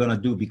astrology that we're going to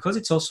do, because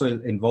it's also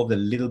involved a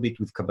little bit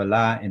with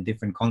Kabbalah and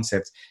different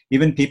concepts,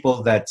 even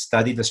people that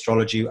studied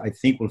astrology, I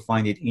think will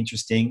find it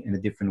interesting in a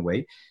different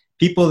way.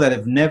 People that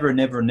have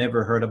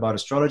never heard about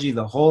astrology,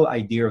 the whole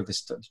idea of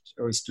this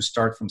is to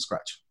start from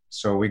scratch.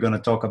 So we're going to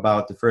talk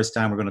about, the first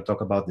time we're going to talk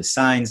about the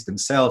signs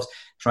themselves,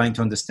 trying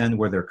to understand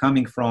where they're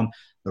coming from,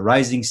 the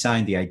rising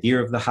sign, the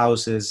idea of the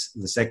houses.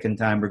 The second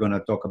time we're going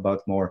to talk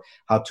about more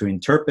how to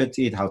interpret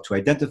it, how to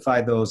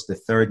identify those. The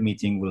third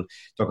meeting we'll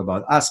talk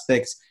about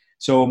aspects.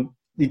 So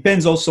it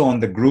depends also on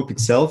the group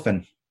itself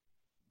and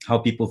how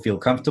people feel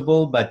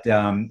comfortable. But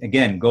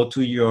again, go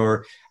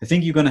to I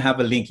think you're going to have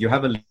a link. You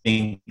have a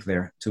link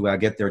there to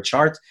get their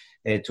chart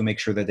to make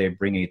sure that they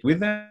bring it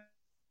with them.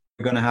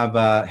 We're going to have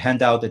a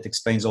handout that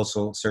explains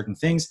also certain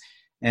things.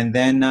 And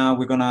then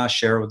we're going to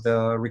share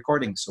the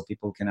recording so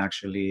people can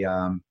actually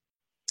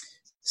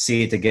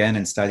see it again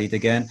and study it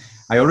again.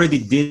 I already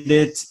did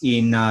it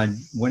in,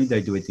 when did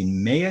I do it?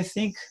 In May, I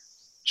think,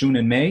 June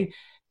and May.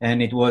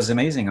 And it was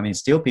amazing. I mean,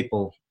 still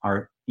people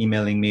are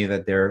emailing me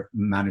that they're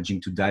managing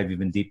to dive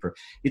even deeper.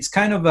 It's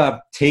kind of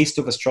a taste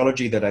of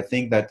astrology that I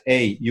think that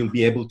A, you'll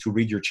be able to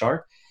read your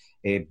chart.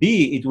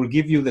 B, it will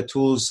give you the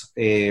tools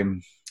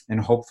and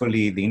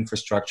hopefully the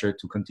infrastructure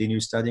to continue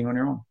studying on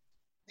your own.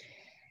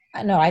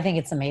 No, I think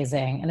it's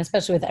amazing. And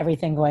especially with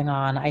everything going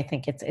on, I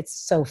think it's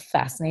so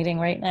fascinating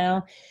right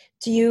now.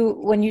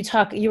 When you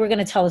talk, you were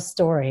going to tell a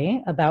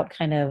story about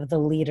kind of the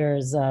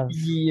leaders of...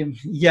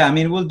 Yeah, I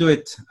mean, we'll do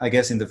it, I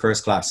guess, in the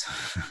first class.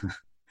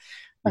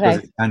 Because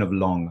it's kind of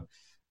long.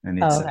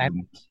 And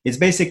it's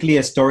basically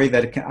a story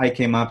that I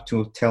came up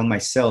to tell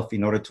myself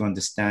in order to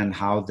understand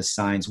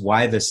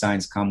why the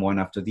signs come one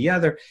after the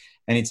other.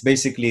 And it's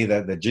basically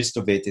the gist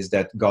of it is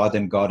that God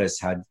and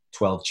Goddess had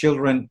 12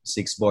 children,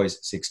 6 boys,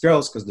 6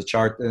 girls, because the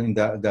chart in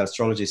the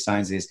astrology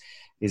signs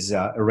is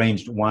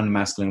arranged 1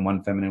 masculine,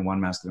 1 feminine,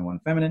 1 masculine, 1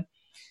 feminine.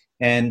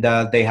 And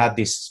they had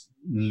this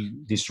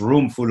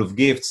room full of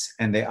gifts,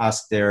 and they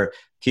asked their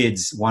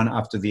kids one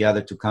after the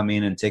other to come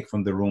in and take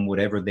from the room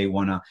whatever they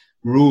want to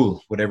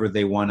rule, whatever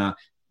they want to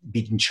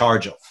be in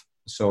charge of.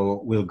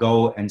 So we'll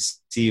go and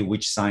see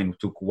which sign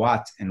took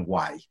what and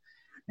why,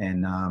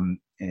 and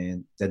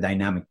the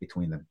dynamic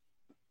between them.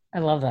 I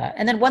love that.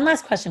 And then one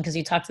last question, because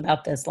you talked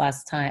about this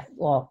last time,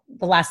 well,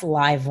 the last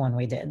live one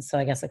we did, so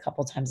I guess a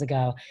couple times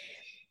ago.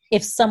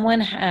 If someone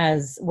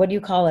has, what do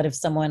you call it if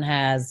someone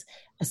has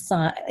a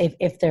sun,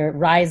 if they're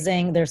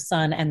rising, their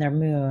sun and their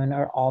moon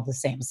are all the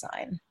same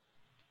sign?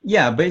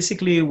 Yeah,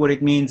 basically what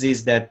it means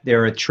is that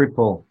they're a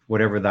triple,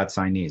 whatever that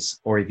sign is.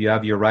 Or if you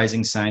have your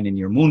rising sign and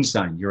your moon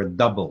sign, you're a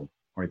double.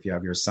 Or if you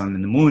have your sun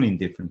and the moon in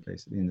different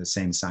places in the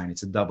same sign,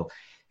 it's a double.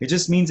 It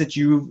just means that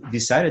you've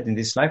decided in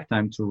this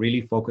lifetime to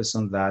really focus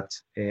on that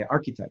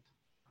archetype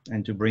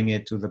and to bring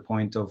it to the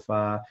point of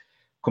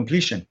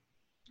completion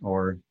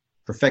or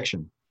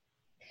perfection.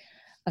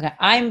 Okay,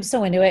 I'm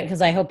so into it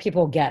because I hope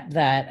people get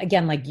that.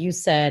 Again, like you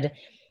said,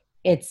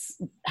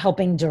 it's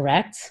helping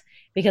direct,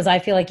 because I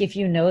feel like if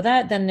you know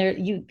that, then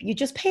you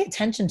just pay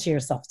attention to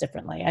yourself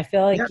differently. I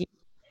feel like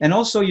and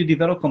also you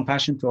develop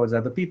compassion towards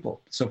other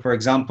people. So for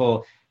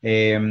example,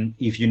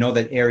 if you know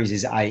that Aries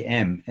is I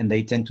am and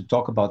they tend to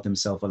talk about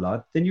themselves a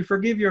lot, then you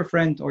forgive your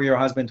friend or your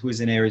husband who is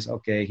in Aries.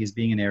 Okay, he's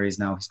being in Aries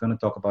now. He's going to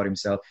talk about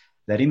himself.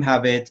 Let him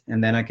have it.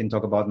 And then I can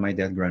talk about my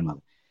dead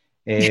grandmother.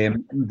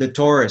 The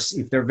Taurus,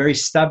 if they're very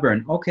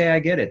stubborn, okay, I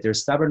get it. They're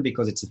stubborn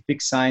because it's a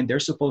fixed sign. They're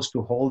supposed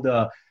to hold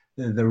the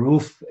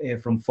roof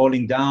from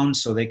falling down,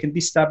 so they can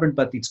be stubborn,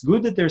 but it's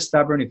good that they're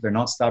stubborn. If they're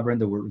not stubborn,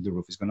 the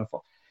roof is going to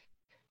fall.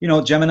 You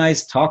know,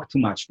 Geminis talk too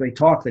much. They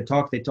talk.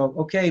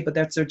 Okay, but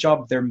that's their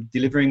job. They're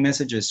delivering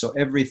messages. So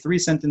every 3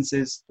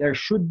 sentences, there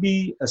should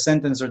be a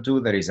sentence or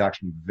 2 that is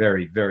actually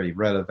very, very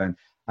relevant.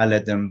 I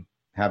let them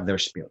have their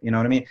spiel. You know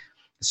what I mean?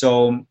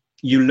 So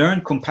you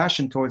learn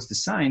compassion towards the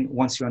sign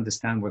once you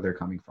understand where they're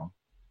coming from.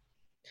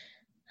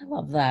 I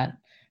love that.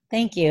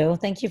 Thank you.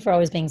 Thank you for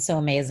always being so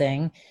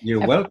amazing.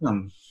 You're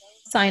welcome.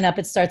 Sign up.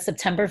 It starts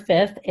September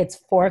 5th. It's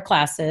 4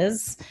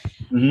 classes.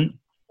 Mm-hmm.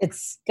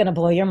 It's going to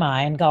blow your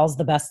mind. Gal's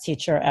the best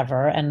teacher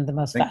ever and the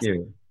most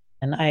fascinating. You.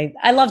 And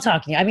I love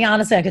talking. I mean,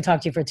 honestly, I could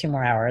talk to you for 2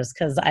 more hours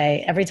because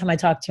every time I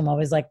talk to you, I'm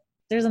always like,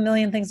 there's a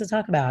million things to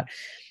talk about.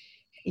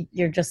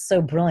 You're just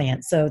so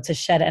brilliant. So to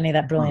shed any of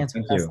that brilliance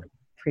with us,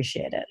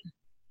 appreciate it.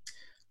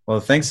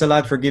 Well, thanks a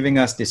lot for giving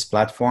us this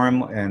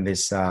platform and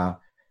this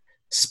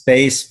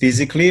space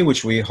physically,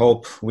 which we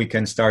hope we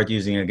can start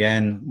using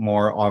again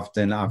more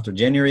often after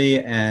January,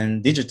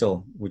 and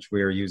digital, which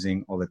we are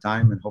using all the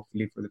time and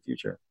hopefully for the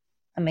future.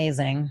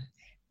 Amazing.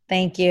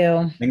 Thank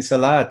you. Thanks a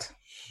lot.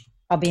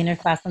 I'll be in your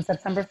class on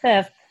September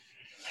 5th.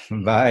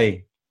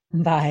 Bye.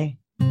 Bye.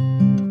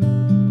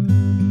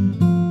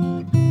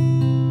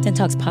 Den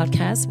Talks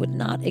podcast would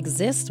not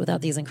exist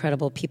without these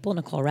incredible people: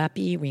 Nicole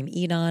Rappi, Reem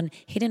Edon,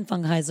 Hayden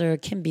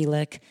Fungheiser, Kim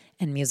Bielik,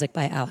 and music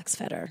by Alex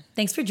Feder.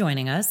 Thanks for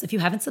joining us. If you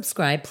haven't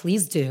subscribed,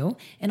 please do.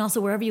 And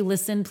also, wherever you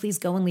listen, please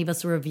go and leave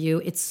us a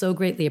review. It's so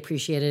greatly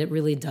appreciated. It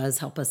really does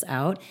help us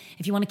out.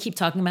 If you want to keep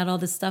talking about all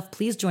this stuff,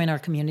 please join our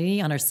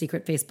community on our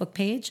secret Facebook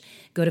page.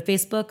 Go to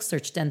Facebook,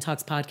 search Den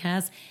Talks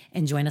podcast,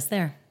 and join us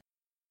there.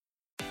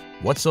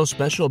 What's so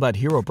special about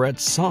Hero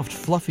Bread's soft,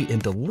 fluffy,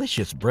 and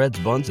delicious breads,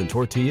 buns, and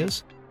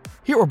tortillas?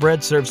 Hero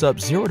Bread serves up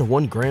 0 to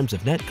 1 grams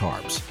of net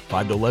carbs,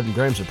 5 to 11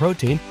 grams of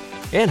protein,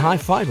 and high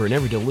fiber in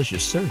every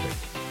delicious serving.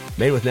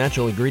 Made with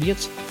natural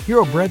ingredients,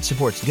 Hero Bread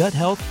supports gut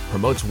health,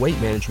 promotes weight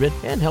management,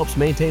 and helps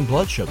maintain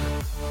blood sugar.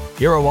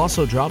 Hero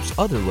also drops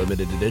other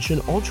limited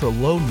edition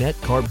ultra-low net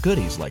carb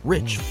goodies like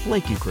rich,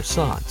 flaky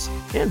croissants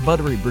and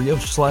buttery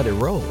brioche slider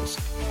rolls.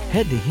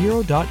 Head to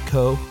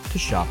hero.co to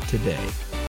shop today.